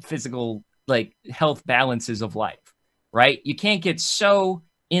 physical, like, health balances of life, right? You can't get so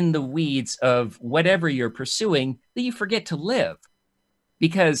in the weeds of whatever you're pursuing that you forget to live,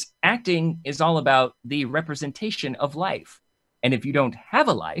 because acting is all about the representation of life. And if you don't have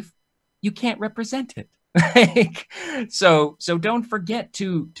a life, you can't represent it. So don't forget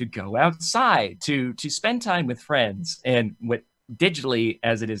to go outside, to spend time with friends, and what digitally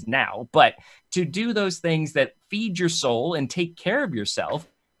as it is now, but to do those things that feed your soul and take care of yourself,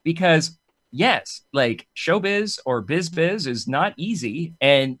 because yes, like, showbiz or biz is not easy,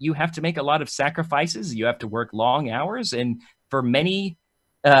 and you have to make a lot of sacrifices. You have to work long hours, and for many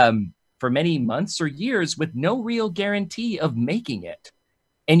months or years with no real guarantee of making it.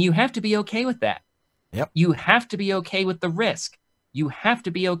 And you have to be okay with that. Yep. You have to be okay with the risk. You have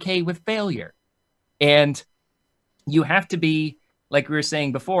to be okay with failure. And you have to be, like we were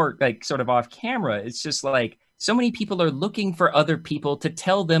saying before, like, sort of off camera, it's just like, so many people are looking for other people to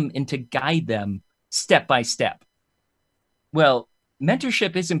tell them and to guide them step by step. Well,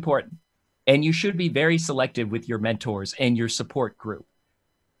 mentorship is important, and you should be very selective with your mentors and your support group.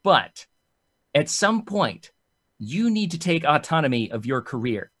 But at some point, you need to take autonomy of your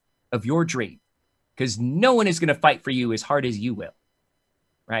career, of your dream, because no one is going to fight for you as hard as you will,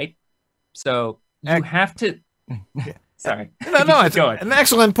 right? So you have to... Sorry. No, it's an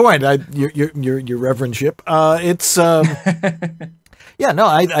excellent point. Your reverendship. It's yeah. No,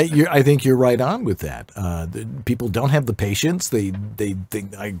 I think you're right on with that. People don't have the patience. They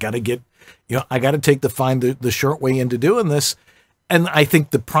think, I got to get, I got to find the short way into doing this. And I think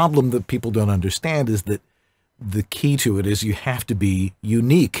the problem that people don't understand is that the key to it is you have to be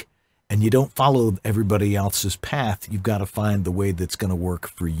unique, and you don't follow everybody else's path. You've got to find the way that's going to work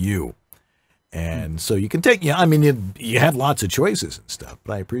for you. And so you can take, I mean, you have lots of choices and stuff,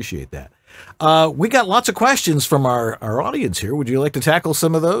 but I appreciate that. We got lots of questions from our audience here. Would you like to tackle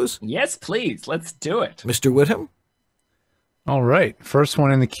some of those? Yes, please. Let's do it. Mr. Whittam? All right. First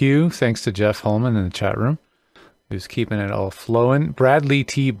one in the queue, thanks to Jeff Holman in the chat room, who's keeping it all flowing. Bradley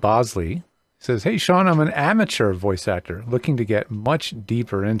T. Bosley says, hey, Sean, I'm an amateur voice actor looking to get much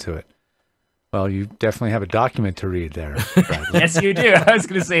deeper into it. Well, you definitely have a document to read there. Yes, you do. I was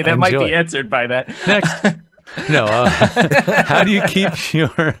going to say that might be answered by that. Next, no. How do you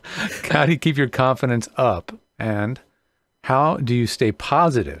keep your confidence up, and how do you stay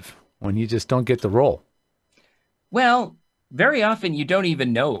positive when you just don't get the role? Well, very often you don't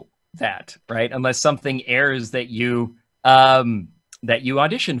even know that, right? Unless something airs that you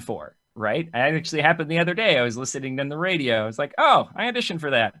auditioned for, right? It actually happened the other day. I was listening on the radio. I was like, oh, I auditioned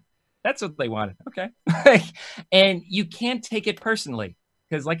for that. That's what they wanted. Okay. And you can't take it personally,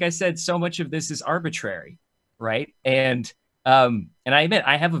 because like I said, so much of this is arbitrary, right? And I admit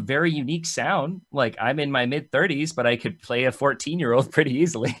I have a very unique sound. Like, I'm in my mid-30s, but I could play a 14-year-old pretty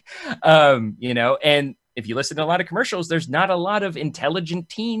easily. And if you listen to a lot of commercials, there's not a lot of intelligent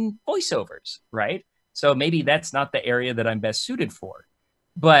teen voiceovers, right? So maybe that's not the area that I'm best suited for.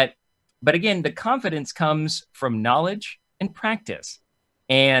 But again, the confidence comes from knowledge and practice.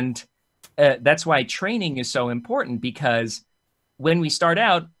 And that's why training is so important, because when we start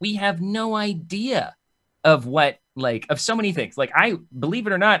out, we have no idea of of so many things. Like, believe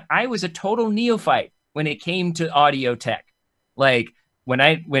it or not, I was a total neophyte when it came to audio tech. Like,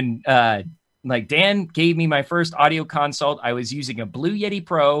 when like Dan gave me my first audio consult. I was using a Blue Yeti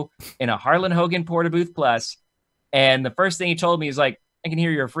Pro and a Harlan Hogan Portabooth Plus. And the first thing he told me is like, I can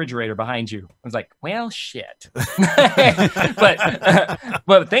hear your refrigerator behind you. I was like, well, shit.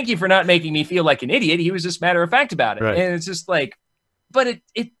 but thank you for not making me feel like an idiot. He was just matter of fact about it. Right. And it's just like, but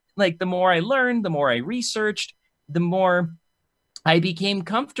it like the more I learned, the more I researched, the more I became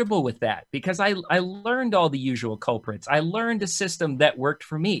comfortable with that because I learned all the usual culprits. I learned a system that worked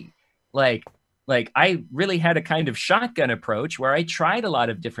for me. Like I really had a kind of shotgun approach where I tried a lot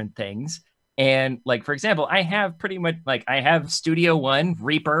of different things. And like, for example, I have pretty much like I have Studio One,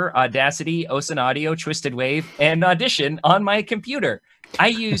 Reaper, Audacity, Ocean Audio, Twisted Wave, and Audition on my computer. I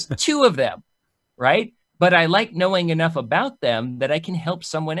use 2 of them, right? But I like knowing enough about them that I can help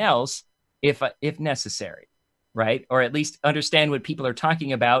someone else if necessary, right? Or at least understand what people are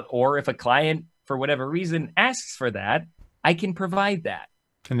talking about. Or if a client, for whatever reason, asks for that, I can provide that.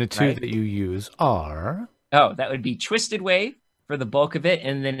 And the 2 that you use are? Oh, that would be Twisted Wave for the bulk of it.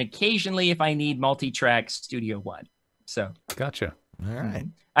 And then occasionally if I need multi-track, Studio One. So. Gotcha. All right.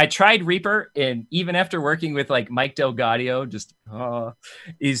 I tried Reaper, and even after working with like Mike Delgadio,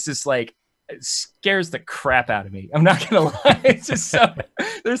 he's just like, it scares the crap out of me. I'm not going to lie. It's just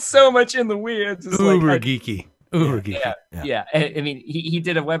there's so much in the weird. Uber geeky. Yeah. I mean, he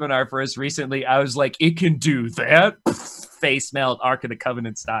did a webinar for us recently. I was like, it can do that. Face melt, Ark of the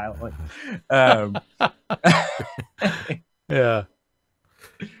Covenant style. Yeah.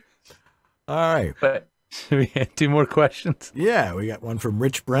 All right. But we had 2 more questions. Yeah, we got one from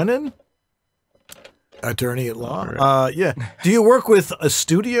Rich Brennan, attorney at law. Right. Yeah. Do you work with a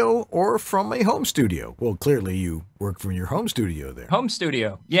studio or from a home studio? Well, clearly you work from your home studio there. Home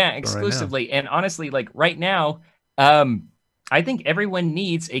studio. Yeah, exclusively. Right, and honestly, like right now, I think everyone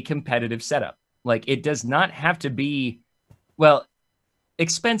needs a competitive setup. Like it does not have to be, well,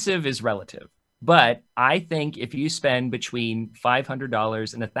 expensive is relative. But I think if you spend between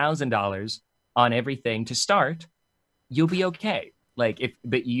 $500 and $1,000 on everything to start, you'll be okay. Like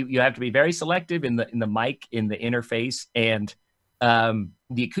but you have to be very selective in the mic, in the interface, and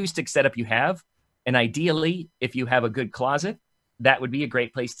the acoustic setup you have. And ideally, if you have a good closet, that would be a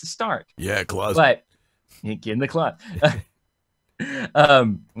great place to start. Yeah, closet. But get in the closet.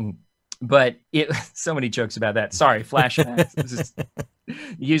 But so many jokes about that. Sorry, flashbacks.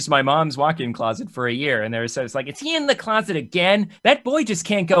 Used my mom's walk-in closet for a year, and it's like, is he in the closet again? That boy just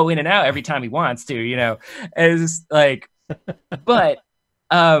can't go in and out every time he wants to, you know. And it's like, but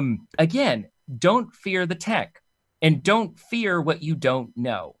again, don't fear the tech, and don't fear what you don't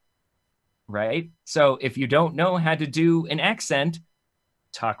know, right? So if you don't know how to do an accent,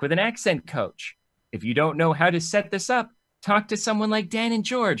 talk with an accent coach. If you don't know how to set this up, talk to someone like Dan and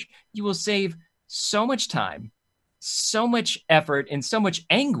George. You will save so much time, so much effort, and so much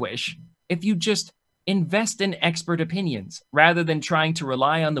anguish if you just invest in expert opinions rather than trying to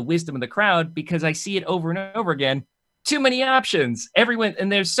rely on the wisdom of the crowd, because I see it over and over again. Too many options. Everyone,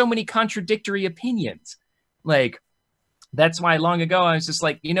 and there's so many contradictory opinions. Like, that's why long ago I was just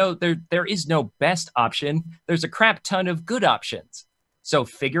like, you know, there is no best option. There's a crap ton of good options. So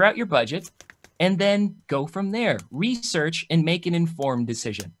figure out your budget and then go from there. Research and make an informed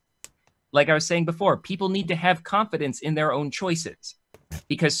decision. Like I was saying before, people need to have confidence in their own choices,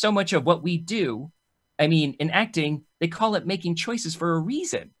 because so much of what we do, I mean, in acting, they call it making choices for a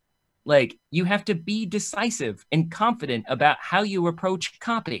reason. Like, you have to be decisive and confident about how you approach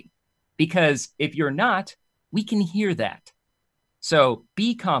copy, because if you're not, we can hear that. So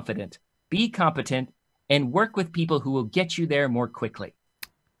be confident, be competent, and work with people who will get you there more quickly.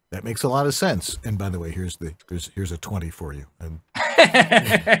 That makes a lot of sense. And by the way, here's a 20 for you. And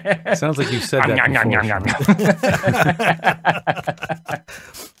sounds like you said that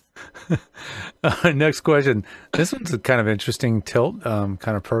before. Next question. This one's a kind of interesting tilt, kind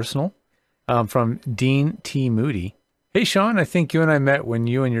of personal, from Dean T. Moody. Hey, Sean, I think you and I met when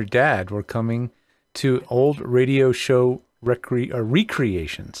you and your dad were coming to old radio show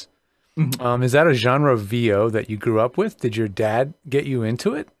recreations. Is that a genre of VO that you grew up with? Did your dad get you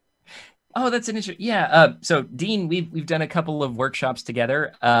into it? Oh, that's an interesting. Yeah. So Dean, we've done a couple of workshops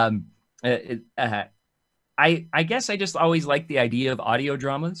together. I guess I just always liked the idea of audio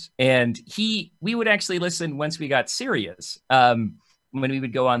dramas, and we would actually listen once we got serious. When we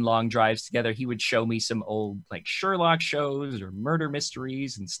would go on long drives together, he would show me some old like Sherlock shows or murder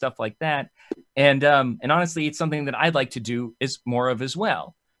mysteries and stuff like that. And honestly, it's something that I'd like to do is more of as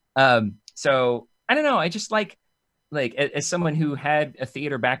well. So I don't know. I just like as someone who had a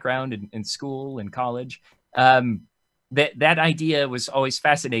theater background in school and college, that idea was always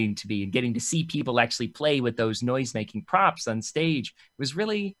fascinating to me, and getting to see people actually play with those noise-making props on stage was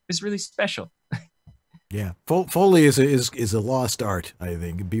really special. Yeah, Foley is a lost art, I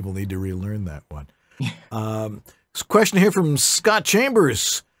think, and people need to relearn that one. Question here from Scott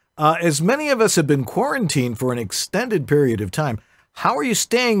Chambers. As many of us have been quarantined for an extended period of time, how are you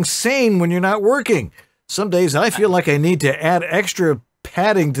staying sane when you're not working? Some days I feel like I need to add extra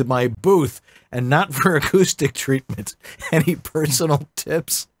padding to my booth and not for acoustic treatment. Any personal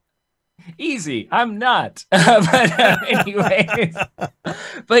tips? Easy. I'm not. But anyways,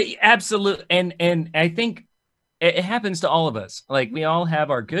 but absolutely. And I think it happens to all of us. Like, we all have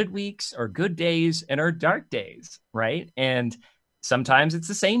our good weeks, our good days, and our dark days, right? And sometimes it's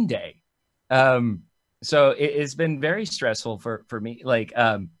the same day. So it's been very stressful for me. Like,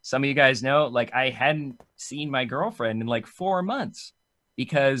 some of you guys know, like, I hadn't seen my girlfriend in like 4 months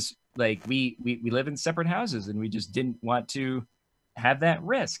because like we live in separate houses and we just didn't want to have that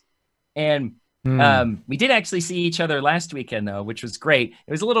risk. And we did actually see each other last weekend, though, which was great.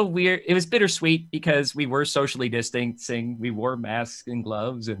 It was a little weird. It was bittersweet because we were socially distancing. We wore masks and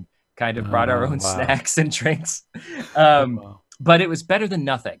gloves and kind of brought our own snacks and drinks. But it was better than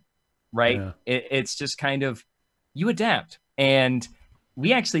nothing, right? Yeah. It's just kind of, you adapt. And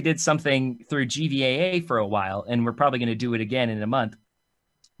we actually did something through GVAA for a while, and we're probably going to do it again in a month,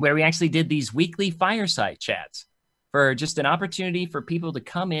 where we actually did these weekly fireside chats for just an opportunity for people to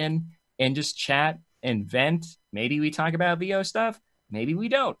come in and just chat and vent. Maybe we talk about VO stuff, maybe we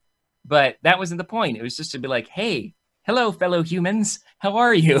don't. But that wasn't the point. It was just to be like, hey, hello, fellow humans, how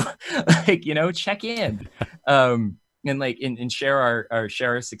are you? Like, you know, check in. And like, and share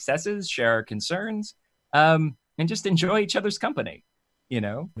our successes, share our concerns, and just enjoy each other's company, you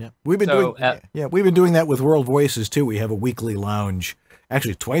know? Yeah. We've been doing that with World Voices too. We have a weekly lounge,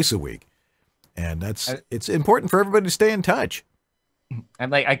 actually twice a week. And it's important for everybody to stay in touch. I'm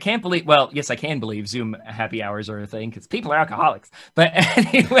like, I can't believe, well, yes, I can believe Zoom happy hours are a thing because people are alcoholics. But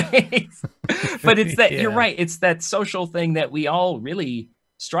anyways, but it's that, you're right. It's that social thing that we all really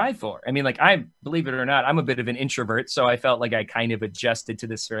strive for. I mean, like, I believe it or not, I'm a bit of an introvert, so I felt like I kind of adjusted to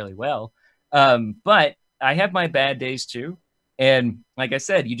this fairly well. But I have my bad days too. And like I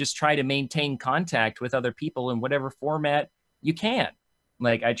said, you just try to maintain contact with other people in whatever format you can.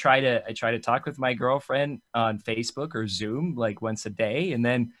 Like, I try to talk with my girlfriend on Facebook or Zoom like once a day, and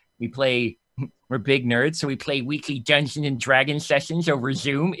then we're big nerds, so we play weekly Dungeons and Dragons sessions over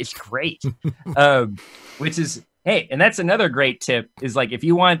Zoom. It's great. Which is, hey, and that's another great tip is, like, if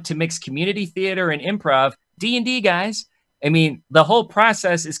you want to mix community theater and improv, D&D guys, I mean, the whole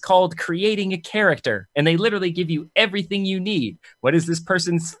process is called creating a character, and they literally give you everything you need. What is this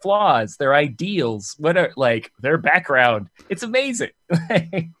person's flaws, their ideals, what are, like, their background? It's amazing.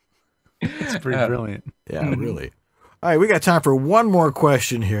 It's pretty brilliant. Yeah, really. All right, we got time for one more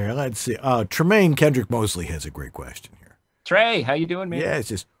question here. Let's see. Tremaine Kendrick Mosley has a great question here. Trey, how you doing, man? Yeah, it's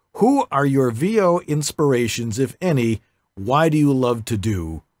just, who are your VO inspirations, if any? Why do you love to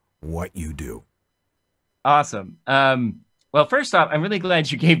do what you do? Awesome. Well, first off, I'm really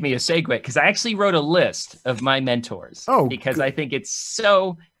glad you gave me a segue because I actually wrote a list of my mentors. Oh, because good. I think it's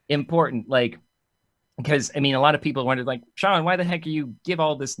so important. Like, because I mean, a lot of people wondered, like, Sean, why the heck do you give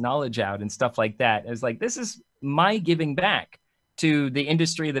all this knowledge out and stuff like that? It's like, this is my giving back to the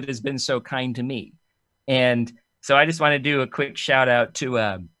industry that has been so kind to me. And so I just want to do a quick shout out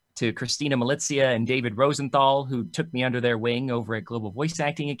to Christina Malizia and David Rosenthal, who took me under their wing over at Global Voice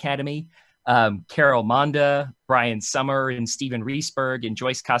Acting Academy. Carol Monda, Brian Summer, and Stephen Reesberg, and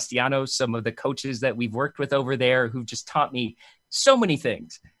Joyce Castellanos, some of the coaches that we've worked with over there who've just taught me so many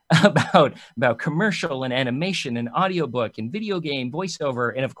things about commercial and animation and audiobook and video game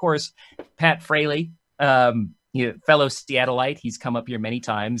voiceover. And of course, Pat Fraley, fellow Seattleite. He's come up here many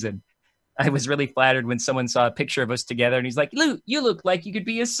times, and I was really flattered when someone saw a picture of us together and he's like, "Lou, you look like you could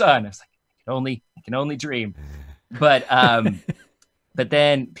be his son." I was like, I can only dream. But but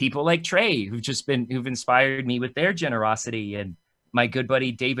then people like Trey, who've inspired me with their generosity, and my good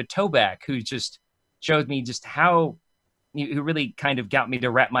buddy David Toback, who just showed me just who really kind of got me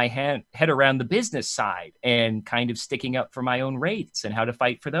to wrap my head around the business side and kind of sticking up for my own rates and how to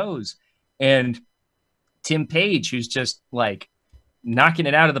fight for those. And Tim Page, who's just like knocking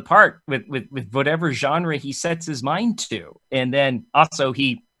it out of the park with whatever genre he sets his mind to. And then also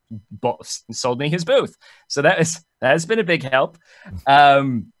he sold me his booth. So that has been a big help.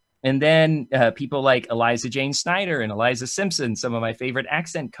 And then people like Eliza Jane Snyder and Eliza Simpson, some of my favorite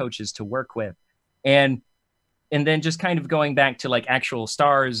accent coaches to work with. And then just kind of going back to like actual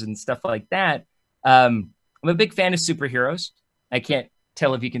stars and stuff like that. I'm a big fan of superheroes. I can't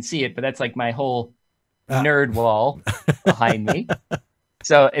tell if you can see it, but that's like my whole nerd wall behind me.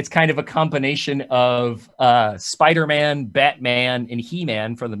 So it's kind of a combination of Spider-Man, Batman, and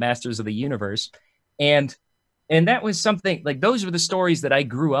He-Man from the Masters of the Universe. And that was something like those were the stories that I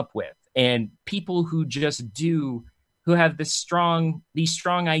grew up with. And people who who have these strong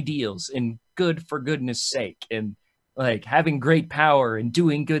ideals and good for goodness sake, and like having great power and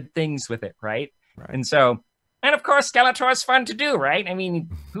doing good things with it, right? And so, and of course, Skeletor is fun to do, right? I mean,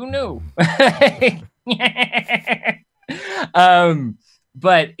 who knew?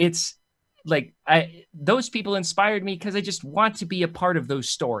 But it's like those people inspired me because I just want to be a part of those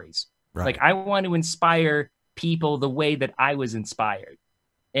stories. Right. Like I want to inspire people the way that I was inspired,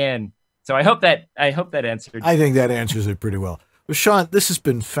 and so I hope that answered. I think that answers it pretty well. Well, Sean, this has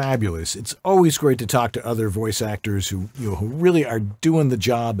been fabulous. It's always great to talk to other voice actors who who really are doing the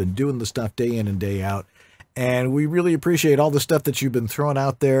job and doing the stuff day in and day out. And we really appreciate all the stuff that you've been throwing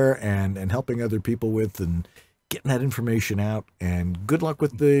out there and helping other people with and getting that information out. And good luck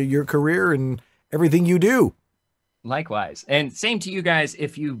with your career and everything you do. Likewise. And same to you guys.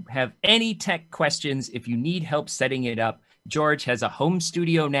 If you have any tech questions, if you need help setting it up, George has a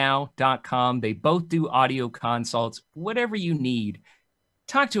homestudionow.com. They both do audio consults. Whatever you need,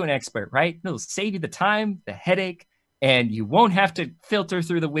 talk to an expert, right? It'll save you the time, the headache, and you won't have to filter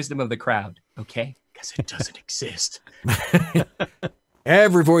through the wisdom of the crowd, okay? Because it doesn't exist.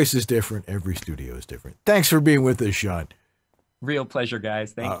 Every voice is different. Every studio is different. Thanks for being with us, Sean. Real pleasure,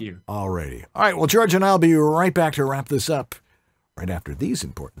 guys. Thank you. Alrighty. All right. Well, George and I'll be right back to wrap this up right after these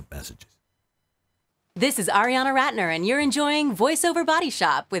important messages. This is Ariana Ratner, and you're enjoying VoiceOver Body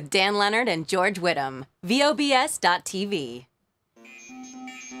Shop with Dan Lenard and George Whittam. VOBS.TV.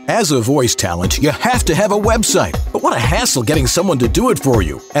 As a voice talent, you have to have a website. But what a hassle getting someone to do it for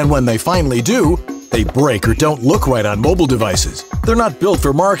you. And when they finally do, they break or don't look right on mobile devices. They're not built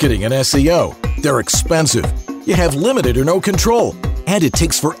for marketing and SEO. They're expensive. You have limited or no control. And it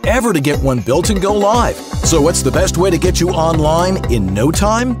takes forever to get one built and go live. So what's the best way to get you online in no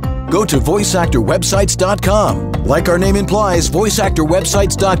time? Go to voiceactorwebsites.com. Like our name implies,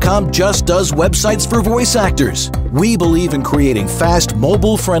 voiceactorwebsites.com just does websites for voice actors. We believe in creating fast,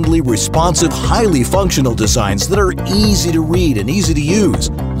 mobile-friendly, responsive, highly functional designs that are easy to read and easy to use.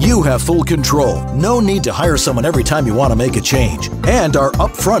 You have full control. No need to hire someone every time you want to make a change. And our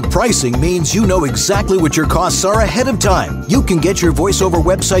upfront pricing means you know exactly what your costs are ahead of time. You can get your VoiceOver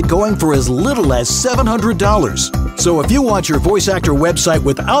website going for as little as $700. So if you want your voice actor website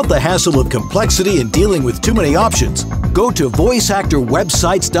without the hassle of complexity and dealing with too many options, go to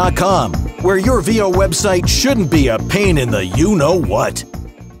voiceactorwebsites.com, where your VO website shouldn't be a pain in the you-know-what.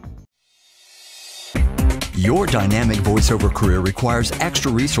 Your dynamic voiceover career requires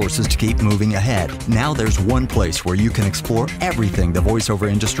extra resources to keep moving ahead. Now there's one place where you can explore everything the voiceover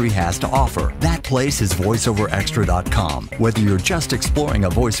industry has to offer. That place is voiceoverextra.com. Whether you're just exploring a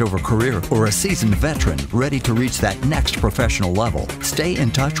voiceover career or a seasoned veteran ready to reach that next professional level, stay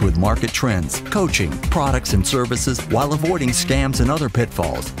in touch with market trends, coaching, products, and services while avoiding scams and other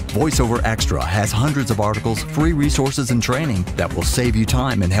pitfalls. VoiceOver Extra has hundreds of articles, free resources, and training that will save you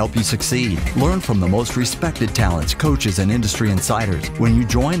time and help you succeed. Learn from the most respected talents, coaches, and industry insiders when you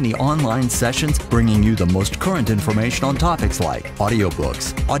join the online sessions bringing you the most current information on topics like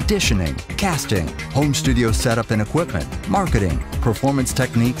audiobooks, auditioning, casting, home studio setup and equipment, marketing, performance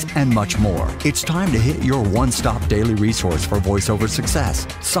techniques, and much more. It's time to hit your one-stop daily resource for voiceover success.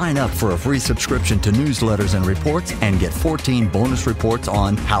 Sign up for a free subscription to newsletters and reports and get 14 bonus reports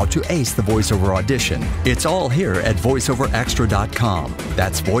on how to ace the voiceover audition. It's all here at voiceoverextra.com.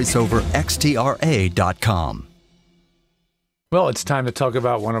 That's voiceoverextra.com. Well, it's time to talk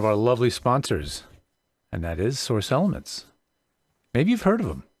about one of our lovely sponsors, and that is Source Elements. Maybe you've heard of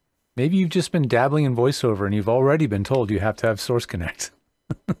them. Maybe you've just been dabbling in voiceover and you've already been told you have to have Source Connect.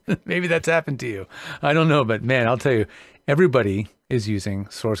 Maybe that's happened to you. I don't know, but man, I'll tell you, everybody is using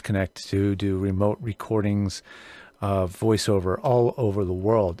Source Connect to do remote recordings of voiceover all over the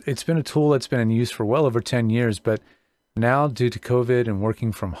world. It's been a tool that's been in use for well over 10 years, but now due to COVID and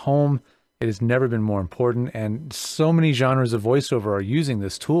working from home, it has never been more important, and so many genres of voiceover are using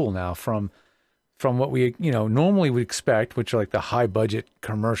this tool now from what we normally would expect, which are like the high budget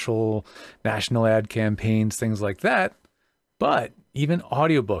commercial, national ad campaigns, things like that. But even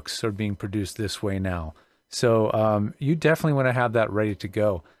audiobooks are being produced this way now. So you definitely want to have that ready to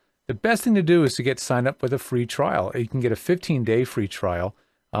go. The best thing to do is to get signed up with a free trial. You can get a 15-day free trial.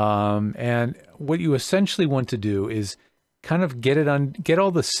 And what you essentially want to do is kind of get all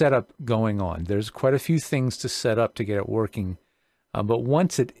the setup going on. There's quite a few things to set up to get it working. But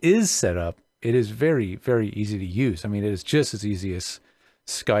once it is set up, it is very, very easy to use. I mean, it is just as easy as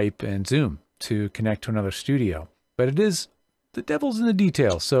Skype and Zoom. to connect to another studio. But it is, the devil's in the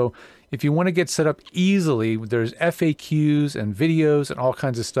details. So if you want to get set up easily, there's FAQs and videos and all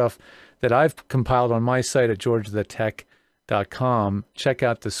kinds of stuff that I've compiled on my site at georgethetech.com. Check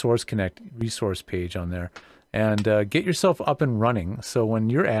out the Source Connect resource page on there and get yourself up and running. So when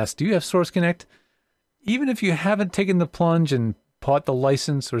you're asked, do you have Source Connect? Even if you haven't taken the plunge and bought the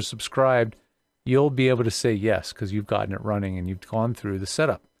license or subscribed, you'll be able to say yes because you've gotten it running and you've gone through the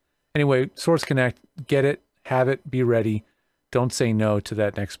setup. Anyway, Source Connect, get it, have it, be ready. Don't say no to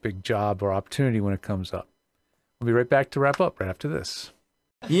that next big job or opportunity when it comes up. We'll be right back to wrap up right after this.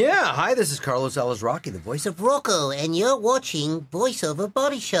 Yeah, hi, this is Carlos Alazraki, the voice of Rocco, and you're watching VoiceOver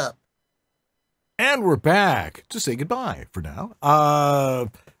Body Shop. And we're back to say goodbye for now.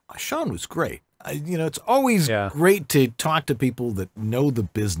 Sean was great. It's always great to talk to people that know the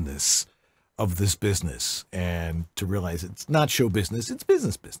business of this business and to realize it's not show business, it's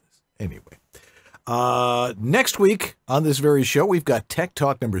business. Anyway, next week on this very show, we've got Tech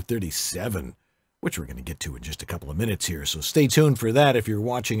Talk number 37, which we're going to get to in just a couple of minutes here. So stay tuned for that if you're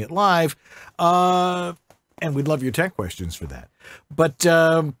watching it live. And we'd love your tech questions for that. But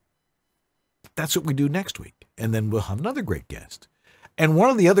that's what we do next week. And then we'll have another great guest. And one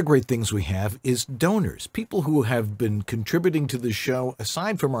of the other great things we have is donors, people who have been contributing to the show,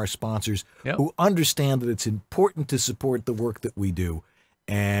 aside from our sponsors, who understand that it's important to support the work that we do.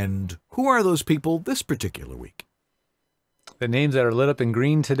 And who are those people this particular week? The names that are lit up in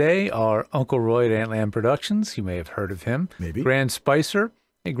green today are Uncle Roy at Antland Productions. You may have heard of him. Maybe. Grant Spicer.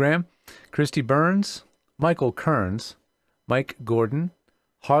 Hey, Graham. Christy Burns. Michael Kearns. Mike Gordon.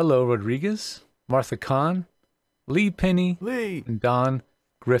 Harlow Rodriguez. Martha Kahn. Lee Penny. And Don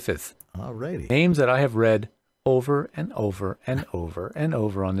Griffith. All righty. Names that I have read over and over and over and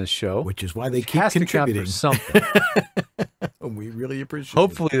over on this show. Which is why they keep contributing. To count for something. We really appreciate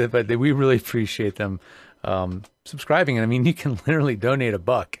Hopefully, but we really appreciate them subscribing. And I mean, you can literally donate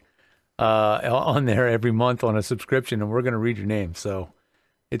 $1 on there every month on a subscription, and we're going to read your name. So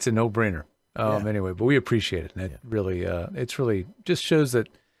it's a no-brainer. Anyway, but we appreciate it. And it really, it's really just shows that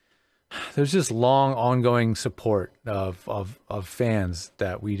there's just long, ongoing support of fans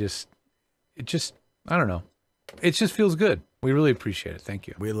that I don't know. It just feels good. We really appreciate it. Thank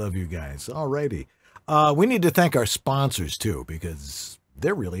you. We love you guys. All righty. We need to thank our sponsors, too, because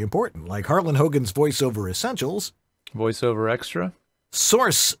they're really important, like Harlan Hogan's VoiceOver Essentials, VoiceOver Extra,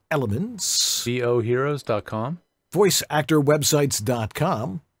 Source Elements, VOHeroes.com,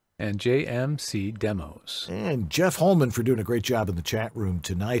 VoiceActorWebsites.com, and JMC Demos. And Jeff Holman for doing a great job in the chat room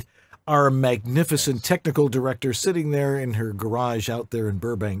tonight. Our magnificent technical director sitting there in her garage out there in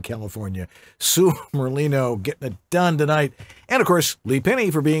Burbank, California. Sue Merlino getting it done tonight. And, of course, Lee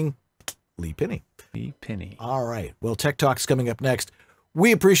Penny for being Lee Penny. Lee Penny. All right. Well, Tech Talk's coming up next.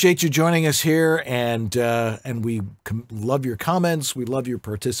 We appreciate you joining us here, and we love your comments. We love your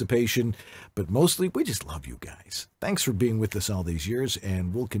participation, but mostly we just love you guys. Thanks for being with us all these years,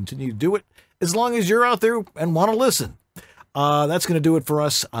 and we'll continue to do it as long as you're out there and want to listen. That's going to do it for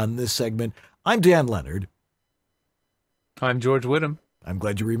us on this segment. I'm Dan Lenard. I'm George Whittam. I'm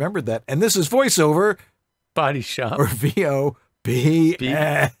glad you remembered that. And this is VoiceOver Body Shop. Or VOBS.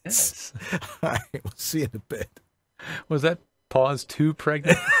 All right, we'll see you in a bit. Was that pause too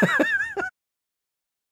pregnant?